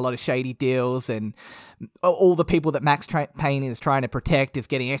doing a lot of shady deals, and all the people that Max Payne is trying to protect is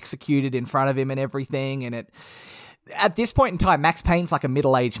getting executed in front of him and everything. And at this point in time, Max Payne's like a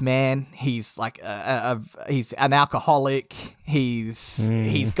middle-aged man. He's like he's an alcoholic.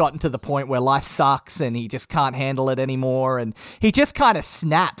 He's gotten to the point where life sucks and he just can't handle it anymore. And he just kind of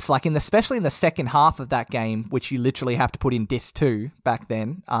snaps, like especially in the second half of that game, which you literally have to put in disc 2 back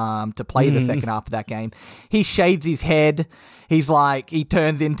then to play the second half of that game. He shaves his head. He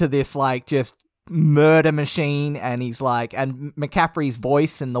turns into this like just murder machine, and and McCaffrey's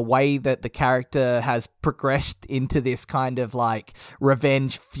voice and the way that the character has progressed into this kind of like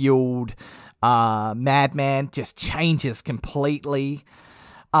revenge fueled madman just changes completely.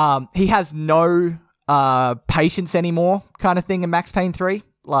 He has no patience anymore kind of thing in Max Payne 3.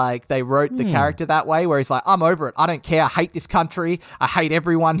 Like, they wrote the character that way, where he's like, I'm over it. I don't care. I hate this country. I hate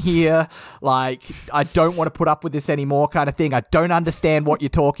everyone here. Like, I don't want to put up with this anymore kind of thing. I don't understand what you're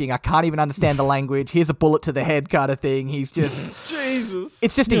talking. I can't even understand the language. Here's a bullet to the head kind of thing. He's just... Jesus.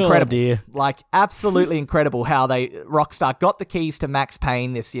 It's just incredible. Dear. Like, absolutely incredible how Rockstar got the keys to Max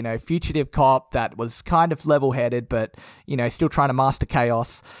Payne, this, fugitive cop that was kind of level-headed, but, still trying to master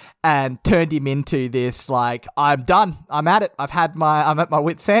chaos, and turned him into this, like, I'm done. I'm at it. I'm at my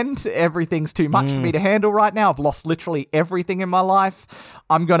wit's end. Everything's too much for me to handle right now. I've lost literally everything in my life.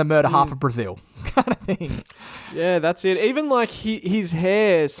 I'm going to murder half of Brazil kind of thing. Yeah, that's it. Even like his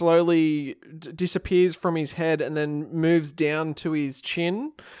hair slowly disappears from his head and then moves down to his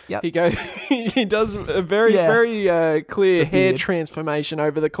chin. Yep. He does a very, very clear hair transformation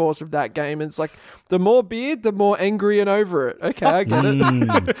over the course of that game. It's like, the more beard, the more angry and over it. Okay, I get it.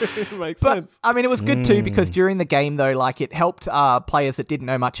 It makes sense. I mean, it was good too, because during the game, though, like, it helped players that didn't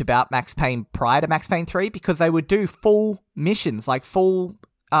know much about Max Payne prior to Max Payne 3, because they would do full missions, like full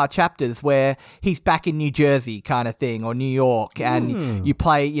chapters where he's back in New Jersey kind of thing, or New York, and you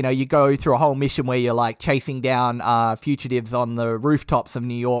play, you go through a whole mission where you're like chasing down fugitives on the rooftops of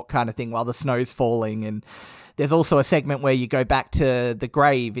New York kind of thing while the snow's falling. And there's also a segment where you go back to the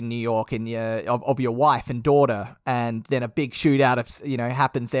grave in New York and of your wife and daughter, and then a big shootout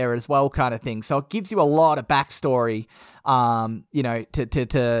happens there as well kind of thing. So it gives you a lot of backstory, to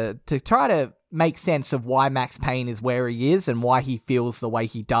try to make sense of why Max Payne is where he is and why he feels the way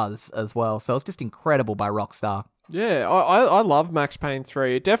he does as well. So it's just incredible by Rockstar. Yeah, I love Max Payne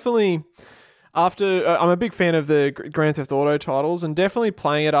 3. It definitely... after I'm a big fan of the Grand Theft Auto titles, and definitely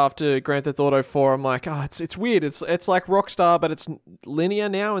playing it after Grand Theft Auto 4, I'm like, it's weird. It's like Rockstar, but it's linear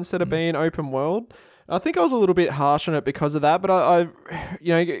now instead of being open world. I think I was a little bit harsh on it because of that, but I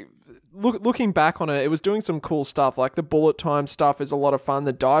looking back on it, it was doing some cool stuff. Like the bullet time stuff is a lot of fun.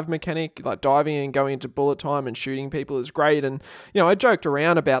 The dive mechanic, like diving and going into bullet time and shooting people, is great. And I joked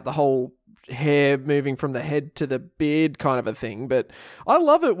around about the whole hair moving from the head to the beard kind of a thing, but I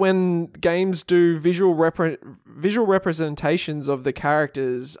love it when games do visual representations of the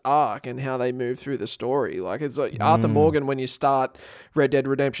character's arc and how they move through the story. Like it's like Arthur Morgan, when you start Red Dead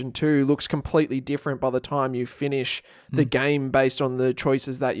Redemption 2, looks completely different by the time you finish the game based on the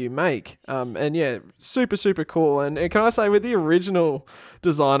choices that you make. And yeah, super, super cool. And can I say, with the original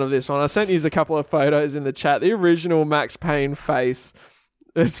design of this one, I sent you a couple of photos in the chat, the original Max Payne face,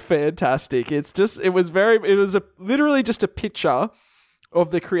 it's fantastic. It was literally just a picture of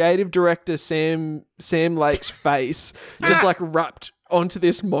the creative director Sam Lake's face, just like wrapped onto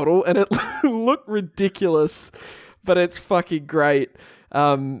this model, and it looked ridiculous, but it's fucking great.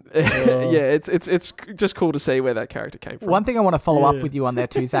 It's just cool to see where that character came from. One thing I want to follow up with you on there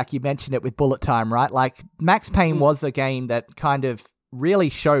too, Zach, you mentioned it with bullet time, right? Like Max Payne was a game that kind of really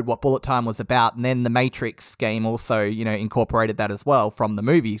showed what bullet time was about, and then the Matrix game also, incorporated that as well from the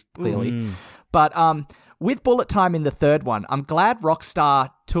movie, clearly. But with bullet time in the third one, I'm glad Rockstar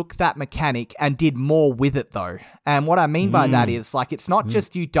took that mechanic and did more with it, though. And what I mean by that is, like, it's not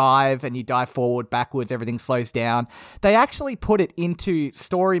just you dive and you dive forward, backwards, everything slows down. They actually put it into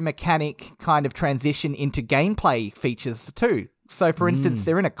story mechanic kind of transition into gameplay features too. So, for instance,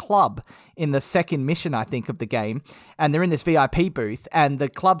 they're in a club in the second mission, I think, of the game, and they're in this VIP booth, and the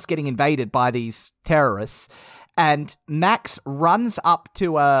club's getting invaded by these terrorists. And Max runs up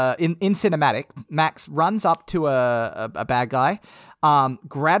to in cinematic, Max runs up to a bad guy,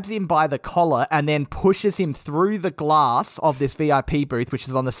 grabs him by the collar, and then pushes him through the glass of this VIP booth, which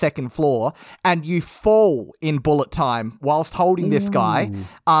is on the second floor, and you fall in bullet time whilst holding this guy,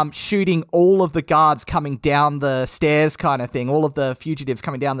 shooting all of the guards coming down the stairs kind of thing, all of the fugitives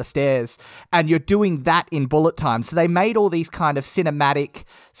coming down the stairs, and you're doing that in bullet time. So they made all these kind of cinematic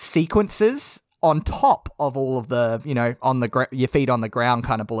sequences on top of all of the, on the your feet on the ground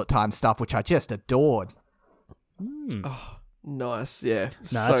kind of bullet time stuff, which I just adored. Oh, nice. Yeah. No,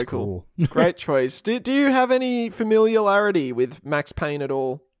 so that's cool. Great choice. Do you have any familiarity with Max Payne at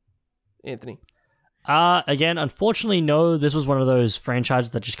all, Anthony? Again, unfortunately, no. This was one of those franchises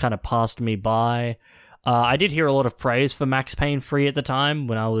that just kind of passed me by. I did hear a lot of praise for Max Payne 3 at the time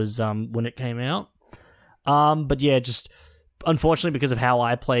when I was when it came out. But yeah, just unfortunately, because of how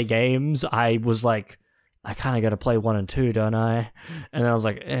I play games, I was like, I kind of got to play 1 and 2, don't I? And then I was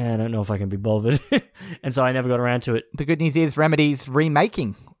like, I don't know if I can be bothered. And so I never got around to it. The good news is Remedy's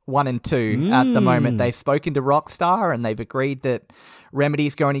remaking 1 and 2 at the moment. They've spoken to Rockstar and they've agreed that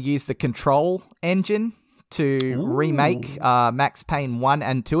Remedy's going to use the Control engine to remake Max Payne 1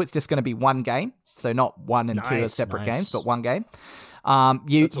 and 2. It's just going to be one game. So not 1 and 2 are separate games, but one game.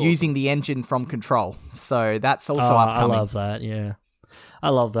 Using the engine from Control. So that's also upcoming. I love that, yeah. I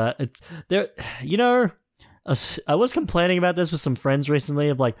love that. It's there, I was complaining about this with some friends recently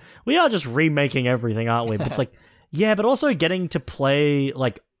of like, we are just remaking everything, aren't we? But it's like, yeah, but also getting to play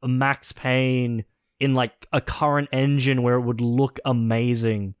like Max Payne in like a current engine where it would look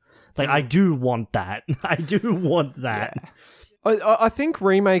amazing. It's like, I do want that. I do want that. Yeah. I think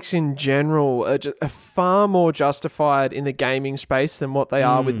remakes in general are far more justified in the gaming space than what they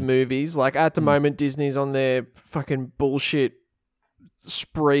are with movies. Like at the moment, Disney's on their fucking bullshit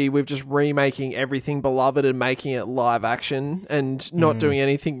spree with just remaking everything beloved and making it live action and not doing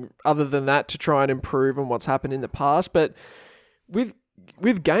anything other than that to try and improve on what's happened in the past. But with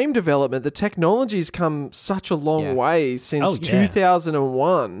game development, the technology's come such a long way since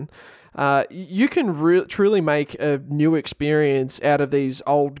 2001. You can truly make a new experience out of these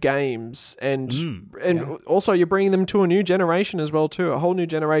old games, and also you're bringing them to a new generation as well too. A whole new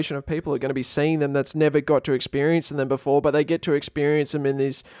generation of people are going to be seeing them that's never got to experience them before, but they get to experience them in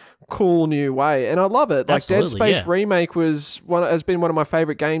this cool new way, and I love it. Like Dead Space Remake has been one of my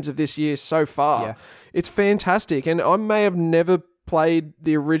favorite games of this year so far. Yeah. It's fantastic, and I may have never played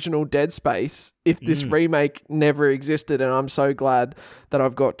the original Dead Space if this remake never existed, and I'm so glad that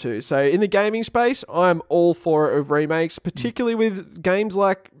I've got to. So in the gaming space, I'm all for it of remakes, particularly with games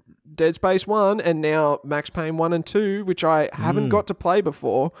like Dead Space 1 and now Max Payne 1 and 2, which I haven't got to play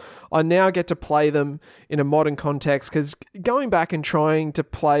before. I now get to play them in a modern context, because going back and trying to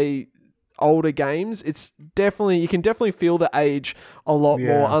play older games, you can definitely feel the age a lot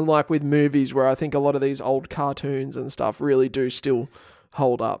more, unlike with movies where I think a lot of these old cartoons and stuff really do still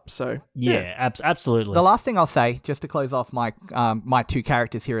hold up. So Yeah, absolutely. The last thing I'll say, just to close off my my two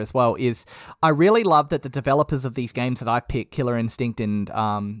characters here as well, is I really love that the developers of these games that I picked, Killer Instinct and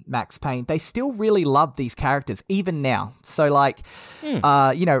Max Payne, they still really love these characters, even now. So, like,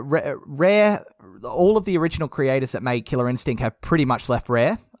 Rare, all of the original creators that made Killer Instinct have pretty much left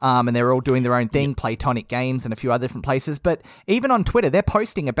Rare. And they're all doing their own thing, Playtonic Games and a few other different places. But even on Twitter, they're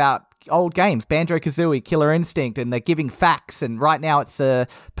posting about old games, Banjo-Kazooie, Killer Instinct, and they're giving facts. And right now it's a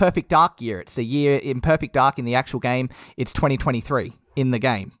Perfect Dark year. It's a year in Perfect Dark in the actual game. It's 2023 in the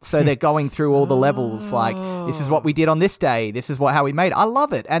game. So they're going through all the levels, like, this is what we did on this day. This is how we made it. I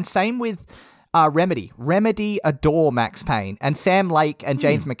love it. And same with Remedy. Remedy adore Max Payne. And Sam Lake and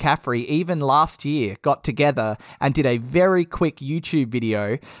James McCaffrey, even last year, got together and did a very quick YouTube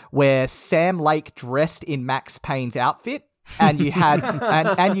video where Sam Lake dressed in Max Payne's outfit. And you had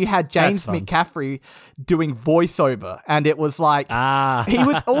James McCaffrey doing voiceover, and it was like he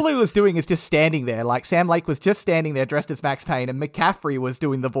was doing is just standing there. Like, Sam Lake was just standing there dressed as Max Payne, and McCaffrey was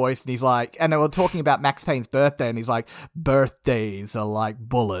doing the voice, and he's like, and they were talking about Max Payne's birthday, and he's like, birthdays are like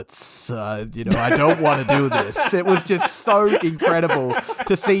bullets. I don't want to do this. It was just so incredible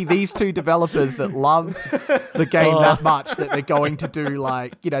to see these two developers that love the game that much that they're going to do,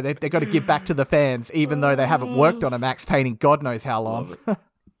 like, they've got to give back to the fans, even though they haven't worked on a Max Payne in God knows how long.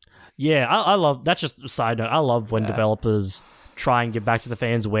 Yeah, I love, that's just a side note. I love when developers try and give back to the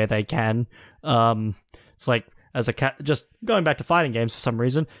fans where they can. It's like, just going back to fighting games for some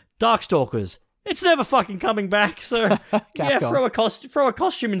reason, Darkstalkers, it's never fucking coming back, so yeah, throw a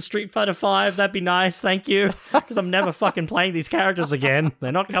costume in Street Fighter 5, that'd be nice, thank you, because I'm never fucking playing these characters again.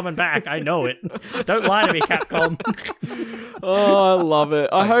 They're not coming back, I know it. Don't lie to me, Capcom. Oh, I love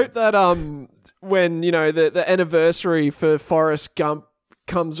it. I hope that when, the anniversary for Forrest Gump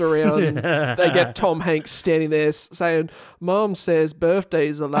comes around, they get Tom Hanks standing there saying, Mom says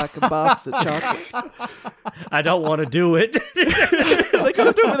birthdays are like a box of chocolates. I don't want to do it. They got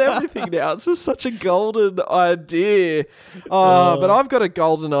to do it with everything now. It's just such a golden idea. But I've got a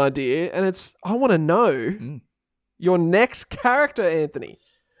golden idea, and I want to know your next character, Anthony.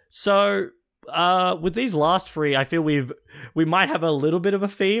 So, with these last three, I feel we might have a little bit of a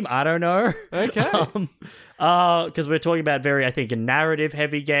theme. I don't know. Okay. Because we're talking about very, I think,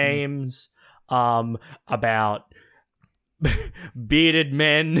 narrative-heavy games, about bearded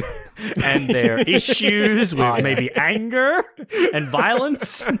men and their issues with maybe anger and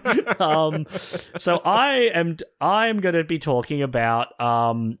violence. So I am going to be talking about,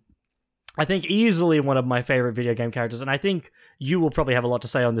 I think, easily one of my favorite video game characters, and I think you will probably have a lot to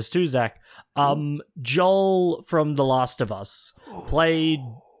say on this too, Zach. Joel from The Last of Us, played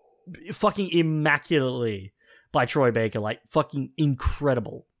fucking immaculately by Troy Baker, like fucking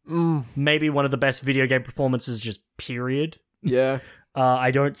incredible. Maybe one of the best video game performances, just period. Yeah.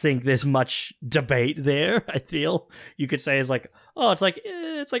 I don't think there's much debate there. I feel you could say is like, oh, it's like,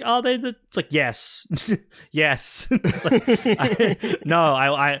 are they the? It's like, yes, yes. It's like, no,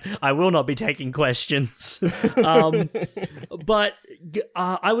 I will not be taking questions. But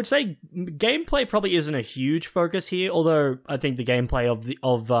I would say gameplay probably isn't a huge focus here. Although I think the gameplay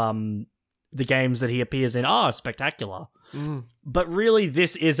of the games that he appears in are spectacular. But really,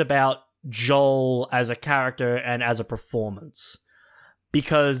 this is about Joel as a character and as a performance.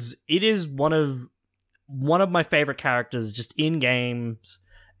 Because it is one of my favorite characters just in games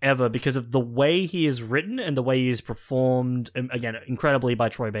ever, because of the way he is written and the way he is performed, again, incredibly by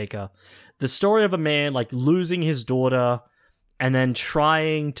Troy Baker. The story of a man like losing his daughter and then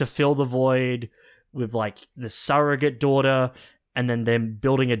trying to fill the void with like the surrogate daughter, and then them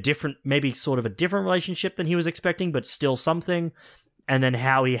building a different, maybe sort of a different relationship than he was expecting, but still something, and then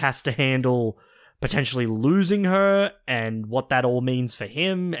how he has to handle potentially losing her and what that all means for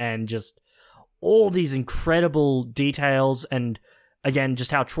him, and just all these incredible details, and again,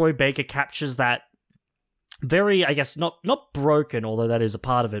 just how Troy Baker captures that very, I guess, not broken, although that is a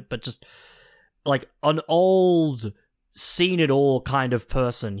part of it, but just like an old, seen it all kind of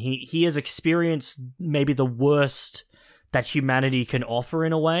person. He has experienced maybe the worst that humanity can offer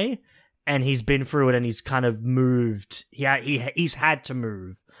in a way, and he's been through it, and he's kind of moved. He's had to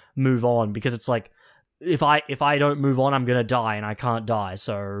move on, because it's like, if I don't move on, I'm gonna die, and I can't die,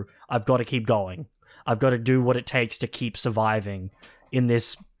 so I've got to keep going. I've got to do what it takes to keep surviving in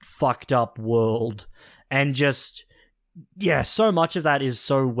this fucked up world. And just, yeah, so much of that is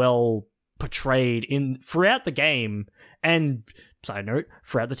so well portrayed throughout the game, and side note,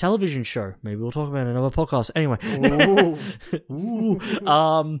 throughout the television show. Maybe we'll talk about it in another podcast. Anyway.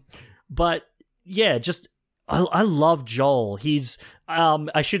 Ooh. But yeah, just I love Joel. He's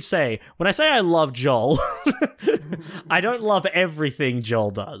I should say, when I say I love Joel, I don't love everything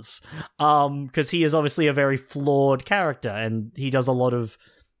Joel does, because he is obviously a very flawed character, and he does a lot of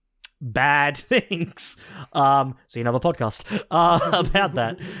bad things. See another podcast about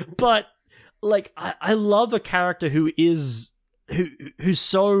that. But like, I love a character who's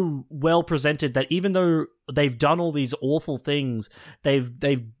so well presented that even though they've done all these awful things, they've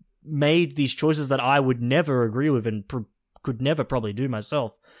made these choices that I would never agree with and could never probably do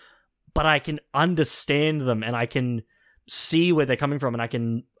myself. But I can understand them, and I can see where they're coming from,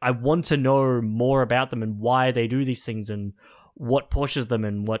 and I want to know more about them and why they do these things and what pushes them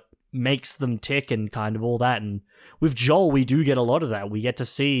and what makes them tick and kind of all that. And with Joel, we do get a lot of that. We get to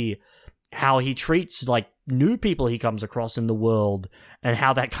see how he treats like new people he comes across in the world, and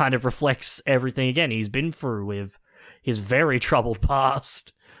how that kind of reflects everything again he's been through with his very troubled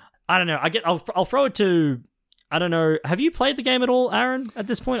past. I don't know. I'll throw it to, I don't know. Have you played the game at all, Aaron? At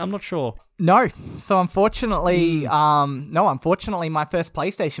this point, I'm not sure. No. So unfortunately, unfortunately, my first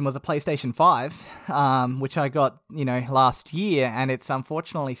PlayStation was a PlayStation 5, which I got, last year, and it's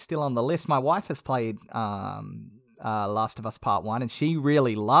unfortunately still on the list. My wife has played Last of Us Part 1, and she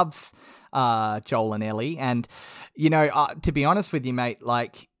really loves Joel and Ellie. And, to be honest with you, mate,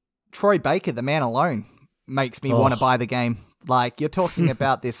 like, Troy Baker, the man alone, makes me want to buy the game. Like, you're talking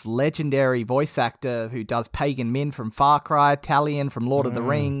about this legendary voice actor who does Pagan Min from Far Cry, Talion from Lord of the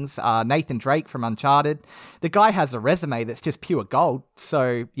Rings, Nathan Drake from Uncharted. The guy has a resume that's just pure gold.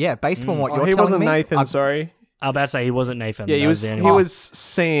 So, yeah, based on what you're telling me... He wasn't Nathan, sorry. I was about to say he wasn't Nathan. Yeah, he was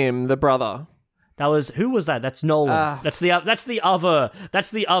Sam, the brother. Who was that? That's Nolan. That's the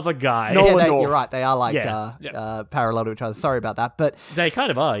other guy. Nolan North. You're right. They are like parallel to each other. Sorry about that, but they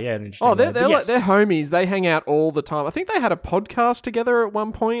kind of are. Yeah. They're they're homies. They hang out all the time. I think they had a podcast together at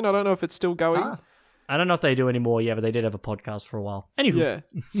one point. I don't know if it's still going. I don't know if they do anymore. Yeah, but they did have a podcast for a while. Anywho.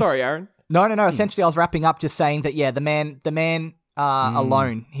 Yeah. Sorry, Aaron. No. Essentially, I was wrapping up just saying that. Yeah, the man.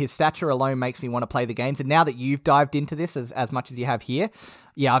 Alone, his stature alone makes me want to play the games. And now that you've dived into this as much as you have here,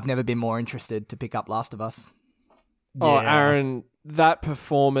 yeah, I've never been more interested to pick up Last of Us. Yeah. Oh, Aaron, that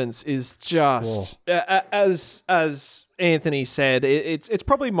performance is just as Anthony said. It's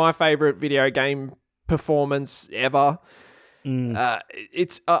probably my favorite video game performance ever. I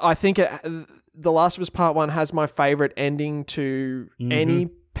think The Last of Us Part 1 has my favorite ending to any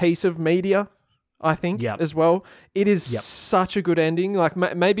piece of media. I think, as well. It is such a good ending. Like,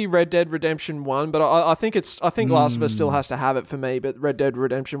 maybe Red Dead Redemption 1, but I think Last of Us still has to have it for me, but Red Dead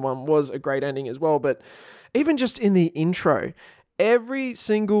Redemption 1 was a great ending as well. But even just in the intro, every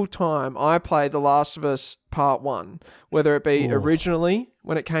single time I play The Last of Us Part 1, whether it be originally,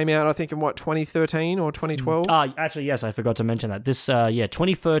 when it came out, I think in 2013 or 2012? Actually, yes, I forgot to mention that. This,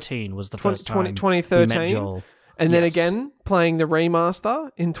 2013 was the first time 2013. we met Joel. And then again, playing the remaster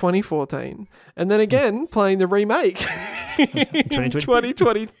in 2014. And then again, playing the remake in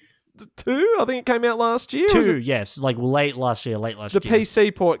 2022. I think it came out last year. Yes. Like late last year. The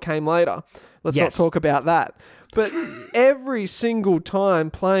PC port came later. Let's not talk about that. But every single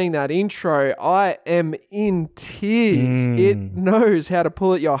time playing that intro, I am in tears. It knows how to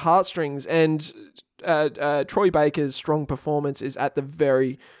pull at your heartstrings. And Troy Baker's strong performance is at the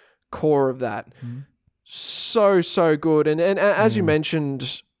very core of that. So good. And as you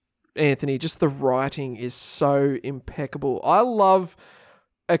mentioned, Anthony, just the writing is so impeccable. I love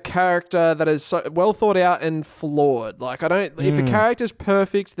a character that is so well thought out and flawed. Like, if a character's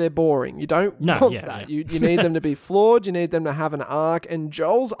perfect, they're boring. You don't want that. You need them to be flawed. You need them to have an arc. And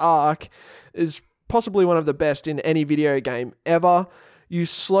Joel's arc is possibly one of the best in any video game ever. You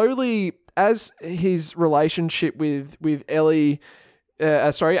slowly, as his relationship with Ellie...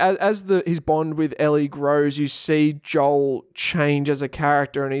 his bond with Ellie grows, you see Joel change as a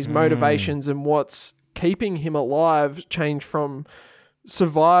character, and his motivations and what's keeping him alive change from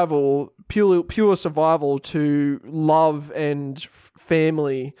survival, pure survival, to love and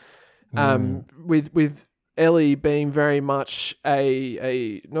family. With Ellie being very much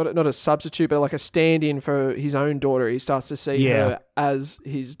a not a substitute, but like a stand-in for his own daughter. He starts to see her as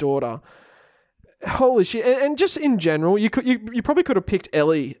his daughter. Holy shit! And just in general, you probably could have picked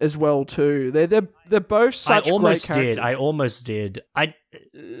Ellie as well too. They're both such great characters. I almost did. I'm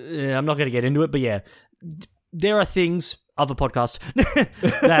not going to get into it, but yeah, there are things, other podcasts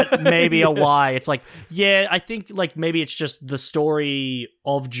that maybe are why it's like, I think like maybe it's just the story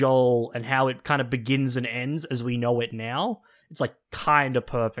of Joel and how it kind of begins and ends as we know it now. It's like kind of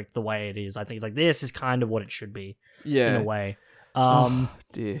perfect the way it is. I think it's like this is kind of what it should be in a way.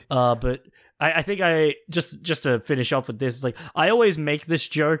 Dear. But I think just to finish off with this, like I always make this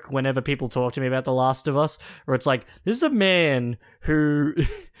joke whenever people talk to me about The Last of Us, where it's like, this is a man who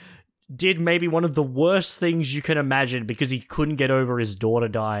did maybe one of the worst things you can imagine because he couldn't get over his daughter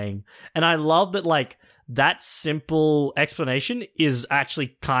dying. And I love that, like, that simple explanation is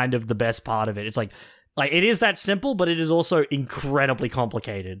actually kind of the best part of it. It's like it is that simple, but it is also incredibly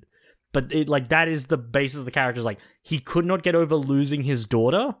complicated. But that is the basis of the character. Is like, he could not get over losing his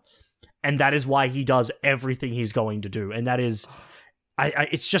daughter, and that is why he does everything he's going to do. And that is,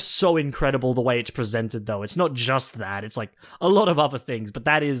 it's just so incredible the way it's presented, though. It's not just that. It's like a lot of other things, but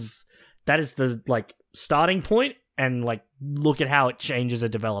that is the, like, starting point, and, like, look at how it changes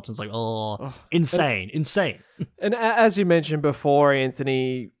and develops. It's like, insane. And as you mentioned before,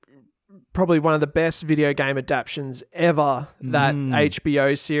 Anthony, probably one of the best video game adaptations ever, that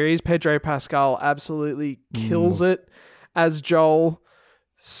HBO series. Pedro Pascal absolutely kills it as Joel.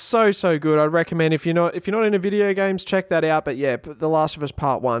 So good. I'd recommend, if you're not into video games, check that out. But yeah, The Last of Us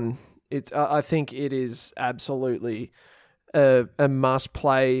Part 1, I think it is absolutely a must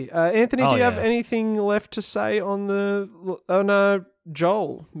play. Anthony, do you have anything left to say on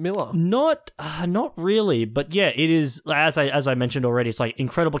Joel Miller? Not really, but yeah, it is, as I mentioned already, it's like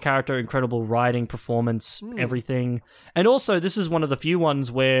incredible character, incredible writing, performance, everything. And also, this is one of the few ones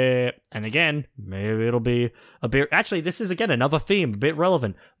where, and again, maybe it'll be a bit, actually, this is again another theme, a bit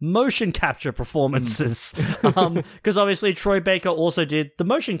relevant, motion capture performances. Because obviously Troy Baker also did the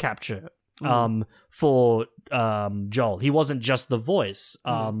motion capture for Joel. He wasn't just the voice,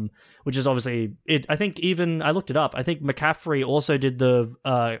 which is obviously it. I think even I looked it up. I think McCaffrey also did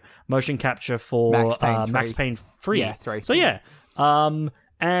the motion capture for Max Payne 3. Yeah, 3. So yeah,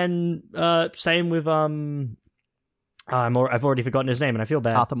 and same with I've already forgotten his name and I feel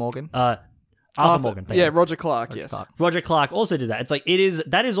bad. Arthur Morgan. Arthur Morgan. Yeah, Roger Clark. Yes, Roger Clark also did that. It's like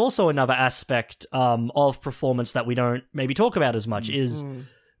that is also another aspect of performance that we don't maybe talk about as much is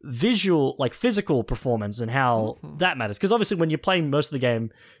visual, like physical performance, and how that matters. Because obviously when you're playing most of the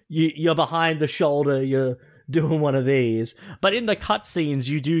game, you're behind the shoulder, you're doing one of these. But in the cutscenes,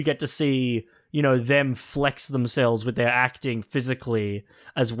 you do get to see, them flex themselves with their acting physically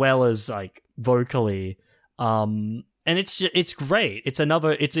as well as like vocally. And it's great. It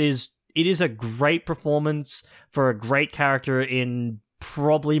is a great performance for a great character in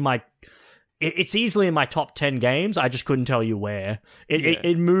probably it's easily in my top 10 games. I just couldn't tell you where.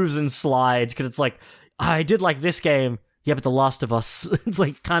 It moves and slides because it's like, I did like this game. Yeah, but The Last of Us, it's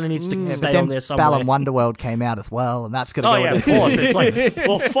like kind of needs to stay on there somewhere. Balan Wonderworld came out as well, and that's going to go of course. It's like,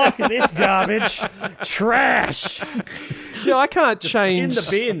 well, fuck this garbage. Trash. Yeah, I can't change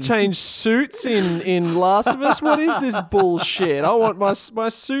suits in Last of Us. What is this bullshit? I want my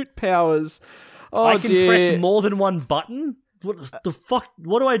suit powers. Oh, I can press more than one button? What the fuck?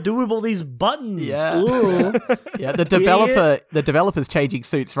 What do I do with all these buttons? Yeah, yeah. The developer's changing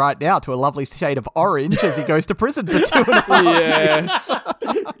suits right now to a lovely shade of orange as he goes to prison for 2.5 years.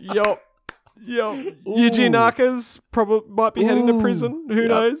 Yup. Yuji Naka's probably might be heading to prison. Who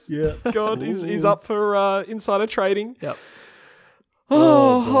knows? Yeah. God, he's up for insider trading. Yep.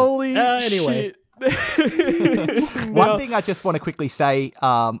 Oh, holy anyway. shit. One thing I just want to quickly say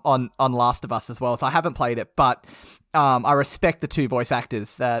on Last of Us as well, so I haven't played it, but I respect the two voice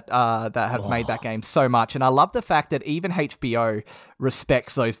actors that have made that game so much, and I love the fact that even HBO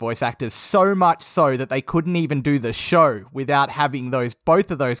respects those voice actors so much so that they couldn't even do the show without having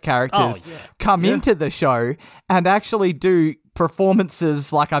both of those characters come into the show and actually do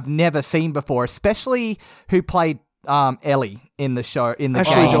performances like I've never seen before, especially who played Ellie in the show, in the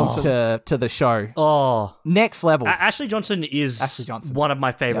Ashley game Johnson. to the show. Oh, next level. Ashley Johnson is one of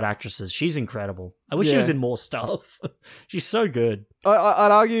my favorite actresses. She's incredible. I wish she was in more stuff. She's so good.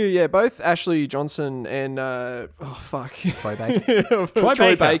 I'd argue, both Ashley Johnson and Troy Baker.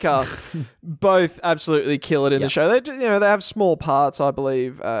 Troy Baker, both absolutely kill it in the show. They have small parts, I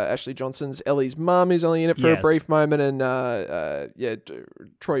believe. Ashley Johnson's Ellie's mum is only in it for a brief moment, and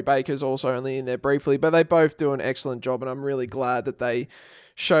Troy Baker's also only in there briefly. But they both do an excellent job, and I'm really glad that they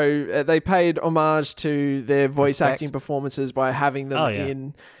they paid homage to their voice acting performances by having them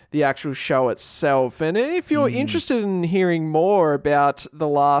in the actual show itself. And if you're interested in hearing more about The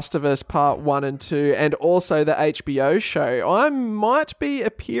Last of Us Part 1 and 2 and also the HBO show, I might be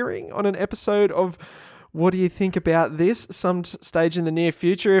appearing on an episode of What Do You Think About This some stage in the near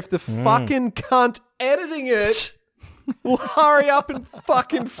future if the fucking cunt editing it will hurry up and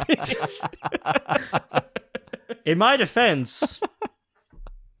fucking finish. In my defense...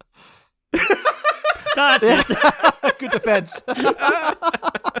 That's it. Good defense.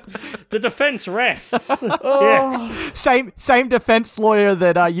 The defense rests. Same defense lawyer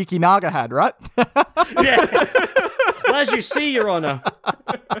that Yuki Naga had, right? Yeah. Well, as you see, Your Honor.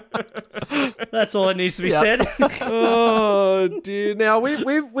 That's all that needs to be said. Oh dear. Now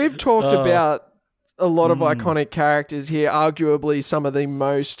we've talked about a lot of iconic characters here, arguably some of the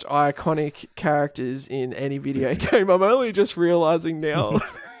most iconic characters in any video game. I'm only just realizing now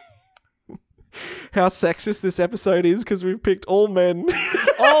how sexist this episode is because we've picked all men.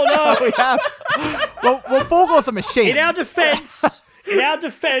 Oh no, we have. Well, Fulgor's a machine. In our defense,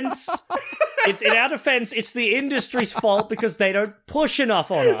 it's the industry's fault because they don't push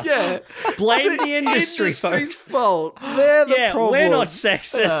enough on us. Yeah. Blame the industry's fault. They're the problem. We're not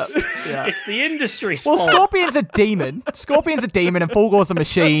sexist. Yeah. It's the industry's Well, fault. Scorpion's a demon. And Fulgor's a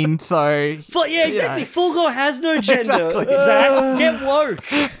machine, so... Exactly. Fulgor has no gender. Exactly. Zach, get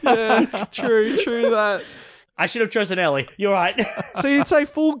woke. Yeah, true that. I should have chosen Ellie. You're right. So you'd say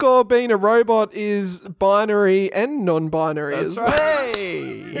Fulgor being a robot is binary and non-binary as well. Hey!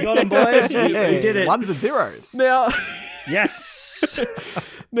 You got him, boys. We did it. Ones and zeros. Now... Yes.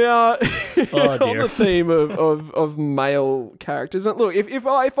 Now, Oh, on dear. the theme of male characters, and look,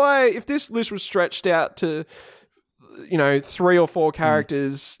 if this list was stretched out to, 3 or 4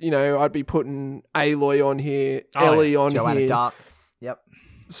 characters, I'd be putting Aloy on here, Ellie on Joanna here, Dark. Yep.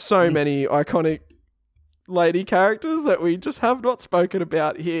 so many iconic lady characters that we just have not spoken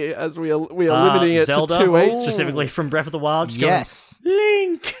about here, as we are limiting it Zelda, to 2 each. specifically from Breath of the Wild. Just Yes.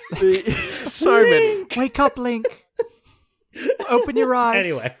 Link. So many. Wake up, Link. Open your eyes.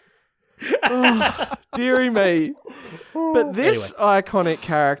 Anyway. Oh, dearie me. But this iconic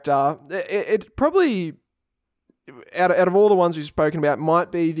character, it probably, out of all the ones we've spoken about,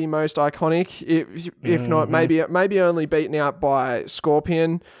 might be the most iconic, if not maybe only beaten out by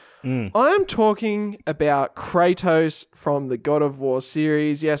Scorpion. I am talking about Kratos from the God of War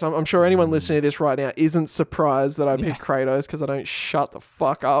series. Yes, I'm sure anyone listening to this right now isn't surprised that I picked Kratos because I don't shut the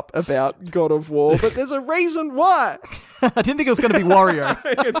fuck up about God of War, but there's a reason why. I didn't think it was going to be Wario.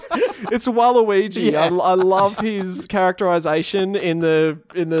 It's Waluigi. Yeah. I love his characterization in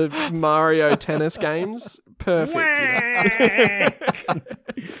the Mario tennis games. Perfect.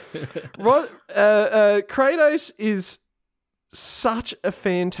 Kratos is such a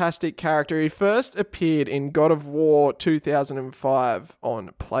fantastic character. He first appeared in God of War 2005 on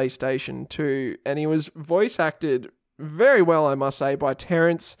PlayStation 2, and he was voice acted very well, I must say, by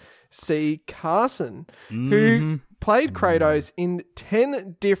Terrence C. Carson, who played Kratos in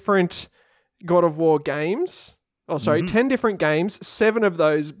 10 different God of War games. 10 different games, 7 of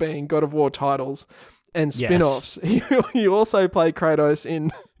those being God of War titles and spin-offs. Yes. He also played Kratos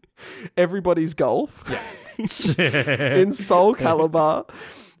in Everybody's Golf. Yeah. In Soul Calibur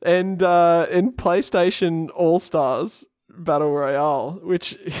and in PlayStation All-Stars Battle Royale,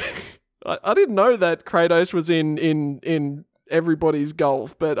 which I didn't know that Kratos was in Everybody's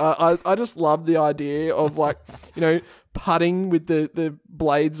Golf, but I just love the idea of putting with the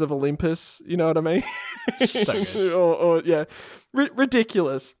blades of Olympus, you know what I mean? So good.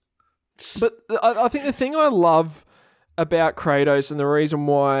 Ridiculous. But I think the thing I love about Kratos and the reason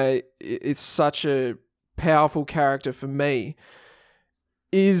why it's such a powerful character for me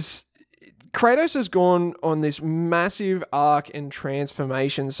is Kratos has gone on this massive arc and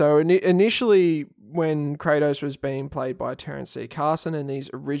transformation. So initially when Kratos was being played by Terrence C. Carson in these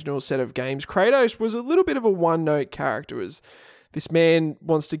original set of games, Kratos was a little bit of a one-note character. As this man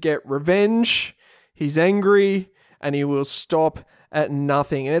wants to get revenge, he's angry, and he will stop at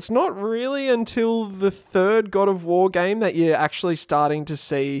nothing. And it's not really until the 3rd God of War game that you're actually starting to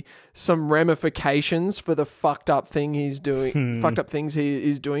see some ramifications for the fucked up things he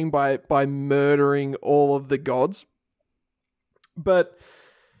is doing by murdering all of the gods. But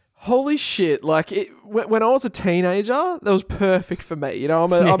holy shit, when I was a teenager, that was perfect for me.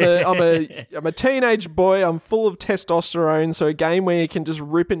 I'm a teenage boy, I'm full of testosterone, so a game where you can just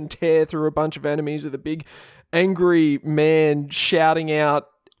rip and tear through a bunch of enemies with a big angry man shouting out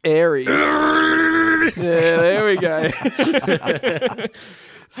Ares. Yeah, there we go.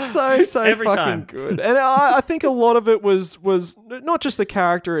 so Every fucking time. good. And I think a lot of it was not just the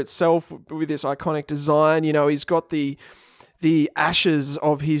character itself with this iconic design. He's got the ashes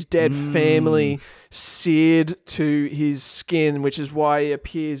of his dead family seared to his skin, which is why he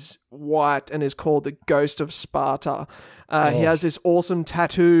appears white and is called the Ghost of Sparta. He has this awesome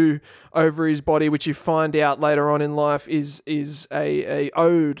tattoo over his body, which you find out later on in life is a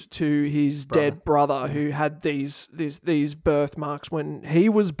ode to his dead brother who had these birthmarks when he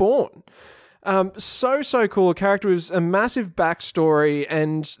was born. So cool. A character with a massive backstory,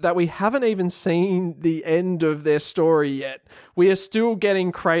 and that we haven't even seen the end of their story yet. We are still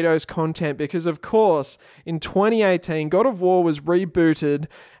getting Kratos content because, of course, in 2018, God of War was rebooted,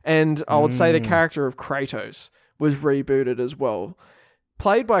 and I would say the character of Kratos was rebooted as well.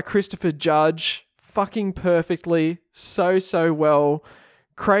 played by Christopher Judge, fucking perfectly, so well.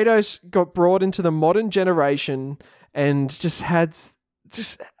 Kratos got brought into the modern generation and just had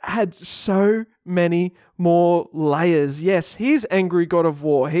so many more layers. Yes, he's angry God of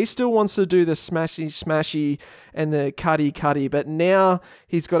War. He still wants to do the smashy and the cutty, but now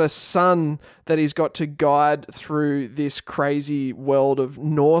he's got a son that he's got to guide through this crazy world of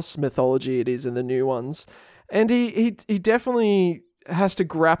Norse mythology it is in the new ones. And he definitely has to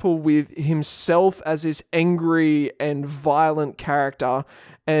grapple with himself as this angry and violent character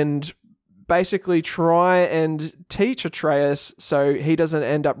and basically try and teach Atreus so he doesn't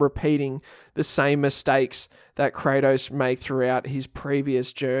end up repeating the same mistakes that Kratos made throughout his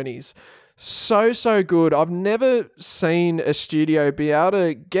previous journeys. So good. I've never seen a studio be able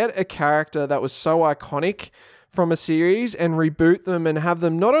to get a character that was so iconic from a series and reboot them and have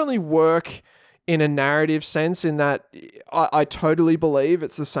them not only work in a narrative sense, in that I totally believe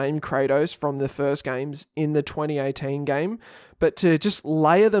it's the same Kratos from the first games in the 2018 game, but to just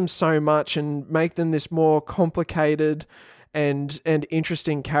layer them so much and make them this more complicated and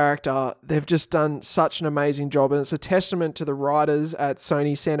interesting character, they've just done such an amazing job. And it's a testament to the writers at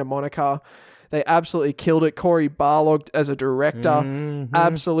Sony Santa Monica. They absolutely killed it. Cory Barlog as a director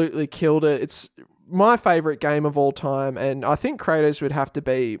absolutely killed it. It's my favorite game of all time, and I think Kratos would have to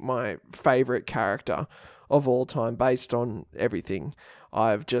be my favorite character of all time based on everything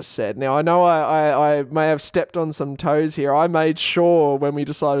I've just said. Now, I know I may have stepped on some toes here. I made sure when we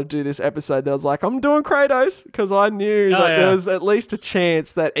decided to do this episode that I was like, I'm doing Kratos, because I knew that there was at least a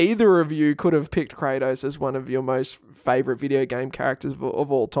chance that either of you could have picked Kratos as one of your most favorite video game characters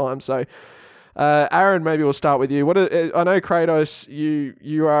of all time. So Aaron, maybe we'll start with you. I know Kratos,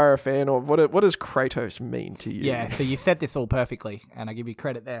 you are a fan of. What does Kratos mean to you? Yeah, so you've said this all perfectly, and I give you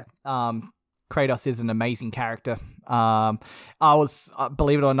credit there. Kratos is an amazing character. I was,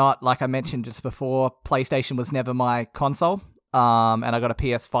 believe it or not, like I mentioned just before, PlayStation was never my console. And I got a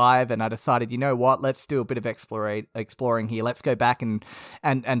PS5, and I decided, you know what, let's do a bit of exploring here. Let's go back and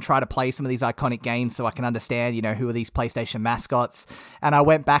try to play some of these iconic games so I can understand, who are these PlayStation mascots. And I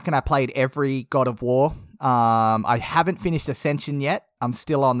went back and I played every God of War. I haven't finished Ascension yet. I'm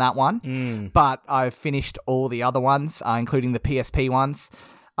still on that one, but I've finished all the other ones, including the PSP ones.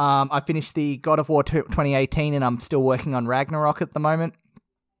 I finished the God of War 2018, and I'm still working on Ragnarok at the moment.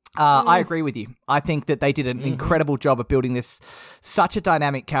 I agree with you. I think that they did an incredible job of building this such a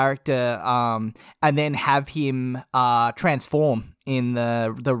dynamic character, and then have him transform in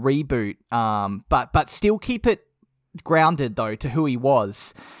the reboot, but still keep it grounded though to who he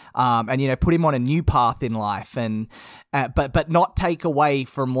was, and put him on a new path in life, and but not take away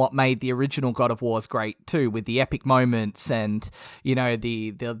from what made the original God of Wars great too, with the epic moments and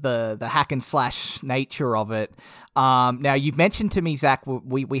the hack and slash nature of it. Now you've mentioned to me, Zach,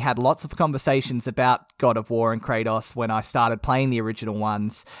 we had lots of conversations about God of War and Kratos when I started playing the original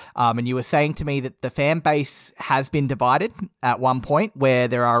ones, and you were saying to me that the fan base has been divided at one point, where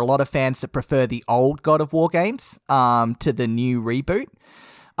there are a lot of fans that prefer the old God of War games to the new reboot.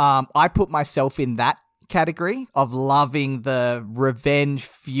 I put myself in that category of loving the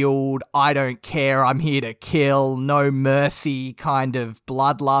revenge-fueled, I don't care, I'm here to kill, no mercy kind of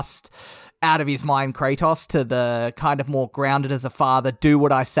bloodlust, out of his mind Kratos, to the kind of more grounded as a father, do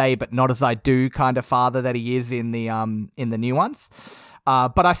what I say but not as I do kind of father that he is in the new ones.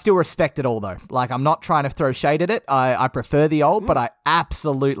 But I still respect it all though. Like, I'm not trying to throw shade at it. I prefer the old, but I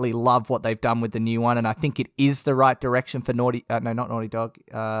absolutely love what they've done with the new one, and I think it is the right direction for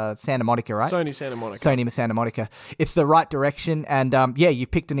Santa Monica, right? Sony Santa Monica. It's the right direction, and you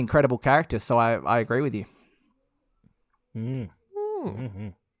picked an incredible character, so I agree with you.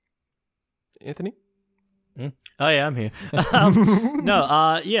 Anthony? Oh yeah, I'm here.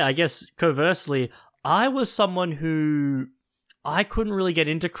 I guess conversely, I was someone who I couldn't really get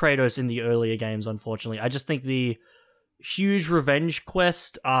into Kratos in the earlier games, unfortunately. I just think the huge revenge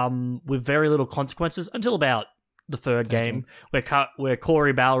quest with very little consequences until about the third game, where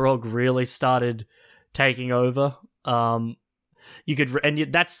Cory Balrog really started taking over. I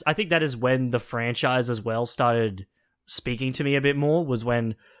think that is when the franchise as well started speaking to me a bit more, was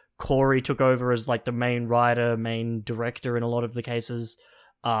when Cory took over as like the main writer, main director in a lot of the cases.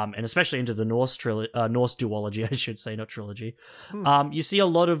 And especially into the Norse duology, I should say, not trilogy. You see a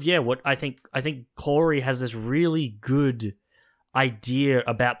lot of what I think Cory has this really good idea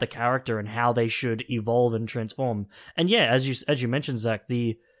about the character and how they should evolve and transform. And as you mentioned, Zach,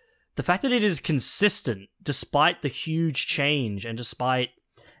 the fact that it is consistent despite the huge change and despite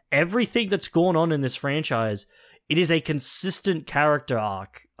everything that's gone on in this franchise, it is a consistent character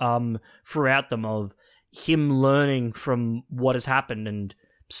arc throughout them of, him learning from what has happened and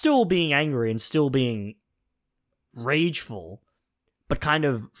still being angry and still being rageful, but kind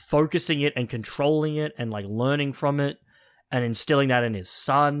of focusing it and controlling it and like learning from it and instilling that in his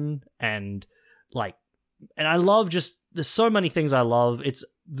son. And I love just, there's so many things I love. It's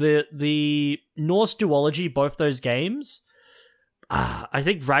the Norse duology, both those games. I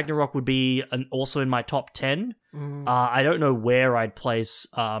think Ragnarok would be also in my top 10. I don't know where I'd place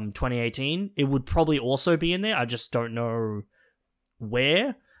 2018. It would probably also be in there. I just don't know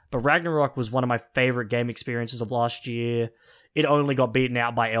where. But Ragnarok was one of my favorite game experiences of last year. It only got beaten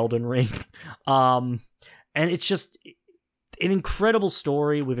out by Elden Ring. And it's just an incredible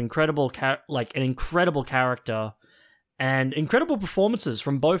story with incredible an incredible character and incredible performances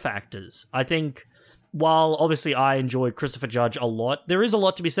from both actors. I think while obviously I enjoyed Christopher Judge a lot, there is a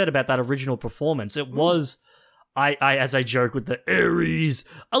lot to be said about that original performance. It was, I as I joke with the Ares,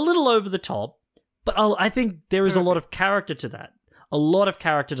 a little over the top, but I think there is a lot of character to that. A lot of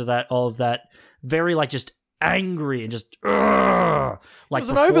character to that, of that very just angry and just like it was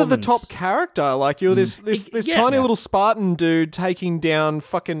an over the top character. Like you're this tiny little Spartan dude taking down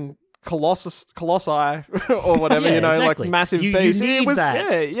fucking colossi or whatever, exactly. like massive beasts. You need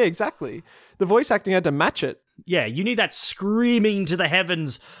that. Yeah, exactly. The voice acting had to match it. Yeah, you need that screaming to the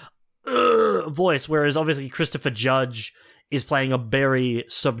heavens voice, whereas obviously Christopher Judge is playing a very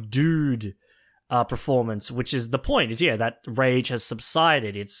subdued performance, which is the point. It's that rage has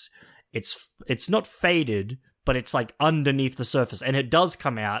subsided. It's not faded, but it's like underneath the surface, and it does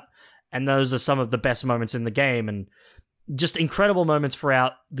come out. And those are some of the best moments in the game, and just incredible moments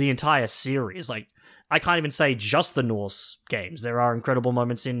throughout the entire series. Like I can't even say just the Norse games. There are incredible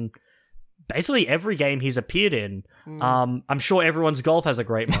moments in basically every game he's appeared in. I'm sure everyone's golf has a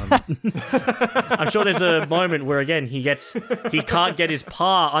great moment. I'm sure there's a moment where again he can't get his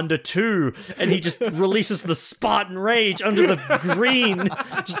par under 2, and he just releases the Spartan rage under the green.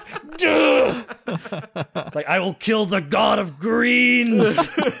 Just, like, I will kill the god of greens.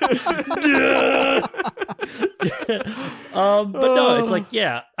 But no, it's like,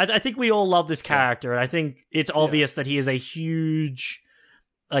 I think we all love this character, and I think it's obvious that he is a huge,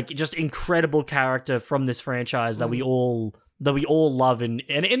 just incredible character from this franchise that we all love in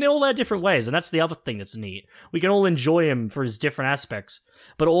all our different ways. And that's the other thing that's neat. We can all enjoy him for his different aspects,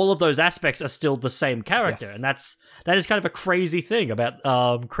 but all of those aspects are still the same character. Yes. And that is kind of a crazy thing about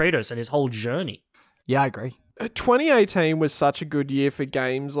Kratos and his whole journey. Yeah, I agree. 2018 was such a good year for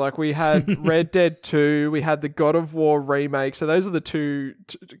games. Like we had Red Dead 2, we had the God of War remake. So those are the two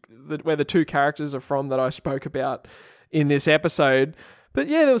where the two characters are from that I spoke about in this episode. But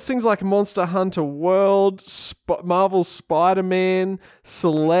yeah, there was things like Monster Hunter World, Marvel's Spider-Man,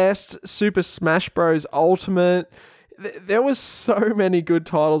 Celeste, Super Smash Bros. Ultimate. There was so many good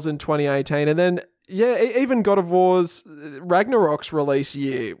titles in 2018. And then, even God of War's Ragnarok's release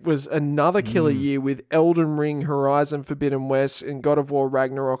year was another killer year with Elden Ring, Horizon Forbidden West, and God of War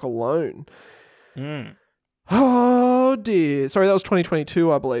Ragnarok alone. Oh dear. Sorry, that was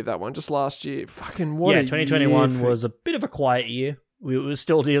 2022, I believe, that one, just last year. Fucking what a 2021 year was a bit of a quiet year. We were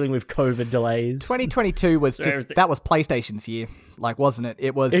still dealing with COVID delays. 2022 was that was PlayStation's year, wasn't it?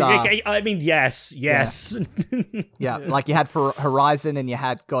 It was. I mean, yes. Yeah, like you had for Horizon and you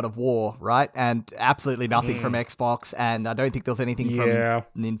had God of War, right? And absolutely nothing from Xbox, and I don't think there was anything from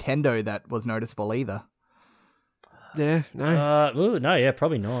Nintendo that was noticeable either. Yeah, no.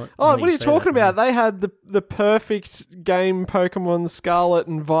 Probably not. Oh, what are you talking about? They had the perfect game, Pokemon Scarlet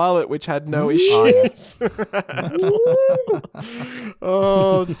and Violet, which had no issues.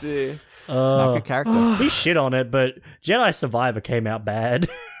 Oh, dear. Good character. We shit on it, but Jedi Survivor came out bad.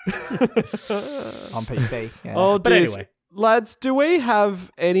 On PC. Yeah. Oh, but anyway. Lads, do we have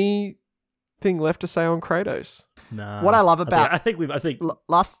anything left to say on Kratos? No. What I love about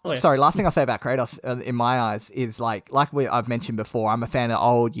last thing I'll say about Kratos in my eyes is I've mentioned before, I'm a fan of the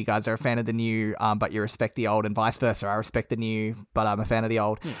old, you guys are a fan of the new, but you respect the old, and vice versa. I respect the new, but I'm a fan of the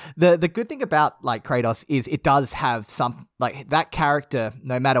old. The good thing about Kratos is it does have some that character,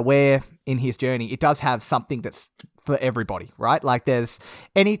 no matter where in his journey, it does have something that's for everybody, right? Like there's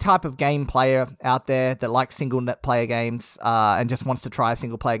any type of game player out there that likes single player games and just wants to try a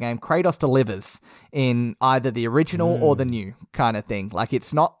single player game. Kratos delivers in either the original or the new kind of thing. Like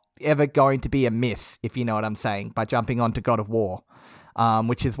it's not ever going to be a miss, if you know what I'm saying, by jumping onto God of War,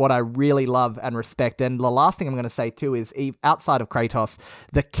 which is what I really love and respect. And the last thing I'm going to say too is outside of Kratos,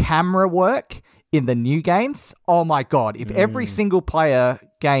 the camera work in the new games, oh my god, if every single player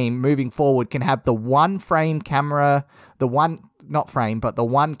game moving forward can have the one frame camera, the one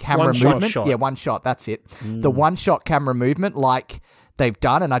camera movement. Shot. Yeah, one shot, that's it. The one shot camera movement, like they've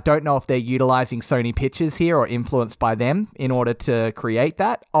done, and I don't know if they're utilizing Sony Pictures here or influenced by them in order to create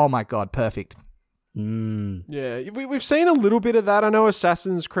that. Oh my god, perfect. Yeah, we've seen a little bit of that. I know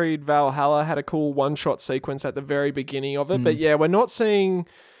Assassin's Creed Valhalla had a cool one-shot sequence at the very beginning of it, but yeah, we're not seeing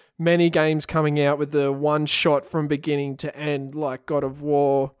many games coming out with the one shot from beginning to end like God of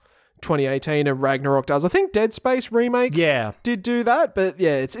War 2018 and Ragnarok does. I think Dead Space Remake did do that, but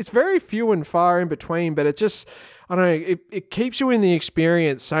yeah, it's very few and far in between, but it just, I don't know, it keeps you in the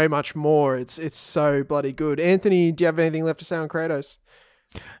experience so much more. It's so bloody good. Anthony, do you have anything left to say on Kratos?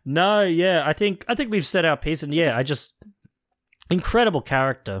 No, yeah, I think we've said our piece, and yeah, incredible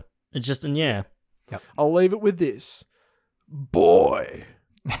character. It's just, and yeah. Yep. I'll leave it with this. Boy,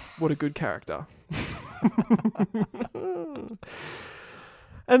 what a good character.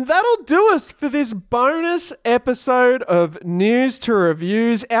 And that'll do us for this bonus episode of News to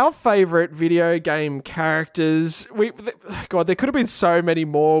Reviews, our favourite video game characters. God, there could have been so many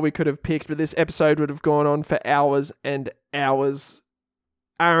more we could have picked, but this episode would have gone on for hours and hours.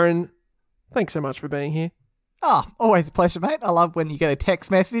 Aaron, thanks so much for being here. Oh, always a pleasure, mate. I love when you get a text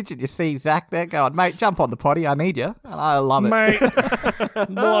message and you see Zach there going, mate, jump on the potty, I need you. And I love it. Mate,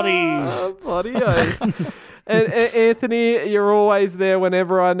 Bloody And Anthony, you're always there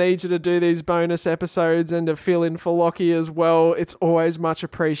whenever I need you to do these bonus episodes and to fill in for Lockie as well. It's always much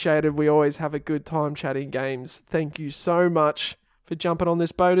appreciated. We always have a good time chatting games. Thank you so much for jumping on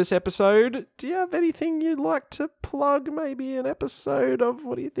this bonus episode. Do you have anything you'd like to plug? Maybe an episode of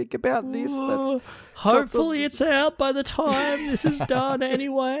What Do You Think About This? Hopefully it's out by the time this is done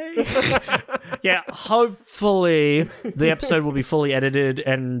anyway. Yeah, hopefully the episode will be fully edited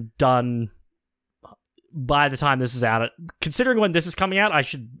and done by the time this is out. Considering when this is coming out,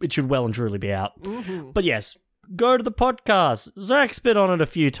 it should well and truly be out. Mm-hmm. But yes, go to the podcast. Zach's been on it a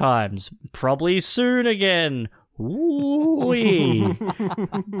few times. Probably soon again. Ooh.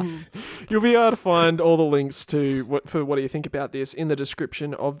 You'll be able to find all the links to What Do You Think About This in the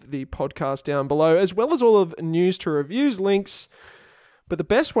description of the podcast down below, as well as all of News to Reviews links. But the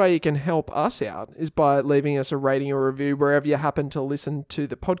best way you can help us out is by leaving us a rating or review wherever you happen to listen to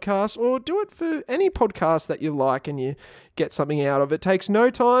the podcast, or do it for any podcast that you like and you get something out of it. It takes no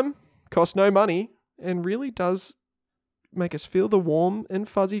time, costs no money, and really does make us feel the warm and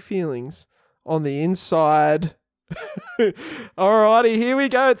fuzzy feelings on the inside. Alrighty, here we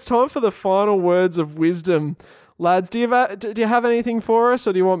go. It's time for the final words of wisdom. Lads, do you have anything for us,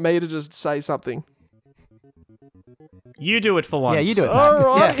 or do you want me to just say something? You do it for once. Yeah, you do it, Zach.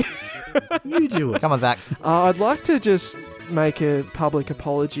 Alright. Yeah. You do it. Come on, Zach. I'd like to just make a public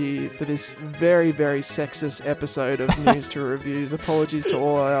apology for this very, very sexist episode of News to Reviews. Apologies to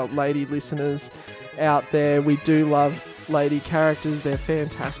all our lady listeners out there. We do love lady characters. They're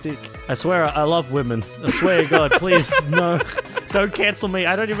fantastic. I swear I love women. I swear to God, please, no. Don't cancel me.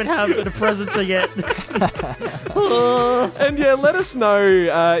 I don't even have a presence yet. And yeah, let us know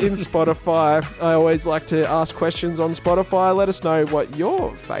in Spotify. I always like to ask questions on Spotify. Let us know what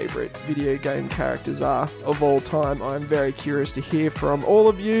your favourite video game characters are of all time. I'm very curious to hear from all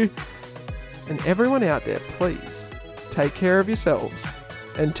of you. And everyone out there, please take care of yourselves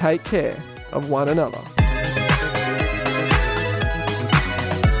and take care of one another.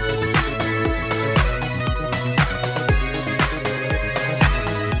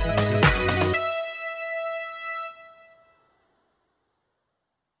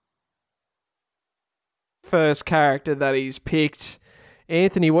 First character that he's picked.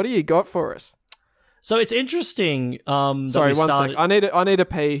 Anthony, what do you got for us? So it's interesting. Sorry, one sec. I need a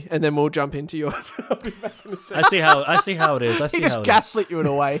pee, and then we'll jump into yours. I'll be back in a sec. I see how it is. He just gaslit you in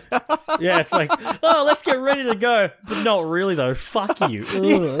a way. Yeah, it's like, oh, let's get ready to go, but not really though. Fuck you.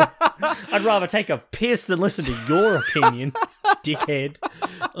 I'd rather take a piss than listen to your opinion, dickhead.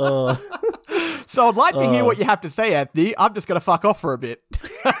 So I'd like to hear what you have to say, Anthony. I'm just gonna fuck off for a bit.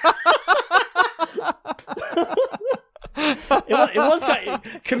 It was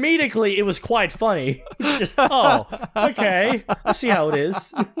comedically, it was quite funny. Just, okay, I see how it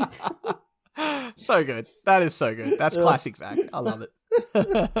is. So good. That is so good. That's classic Zach. I love it.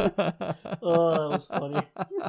 Oh, that was funny.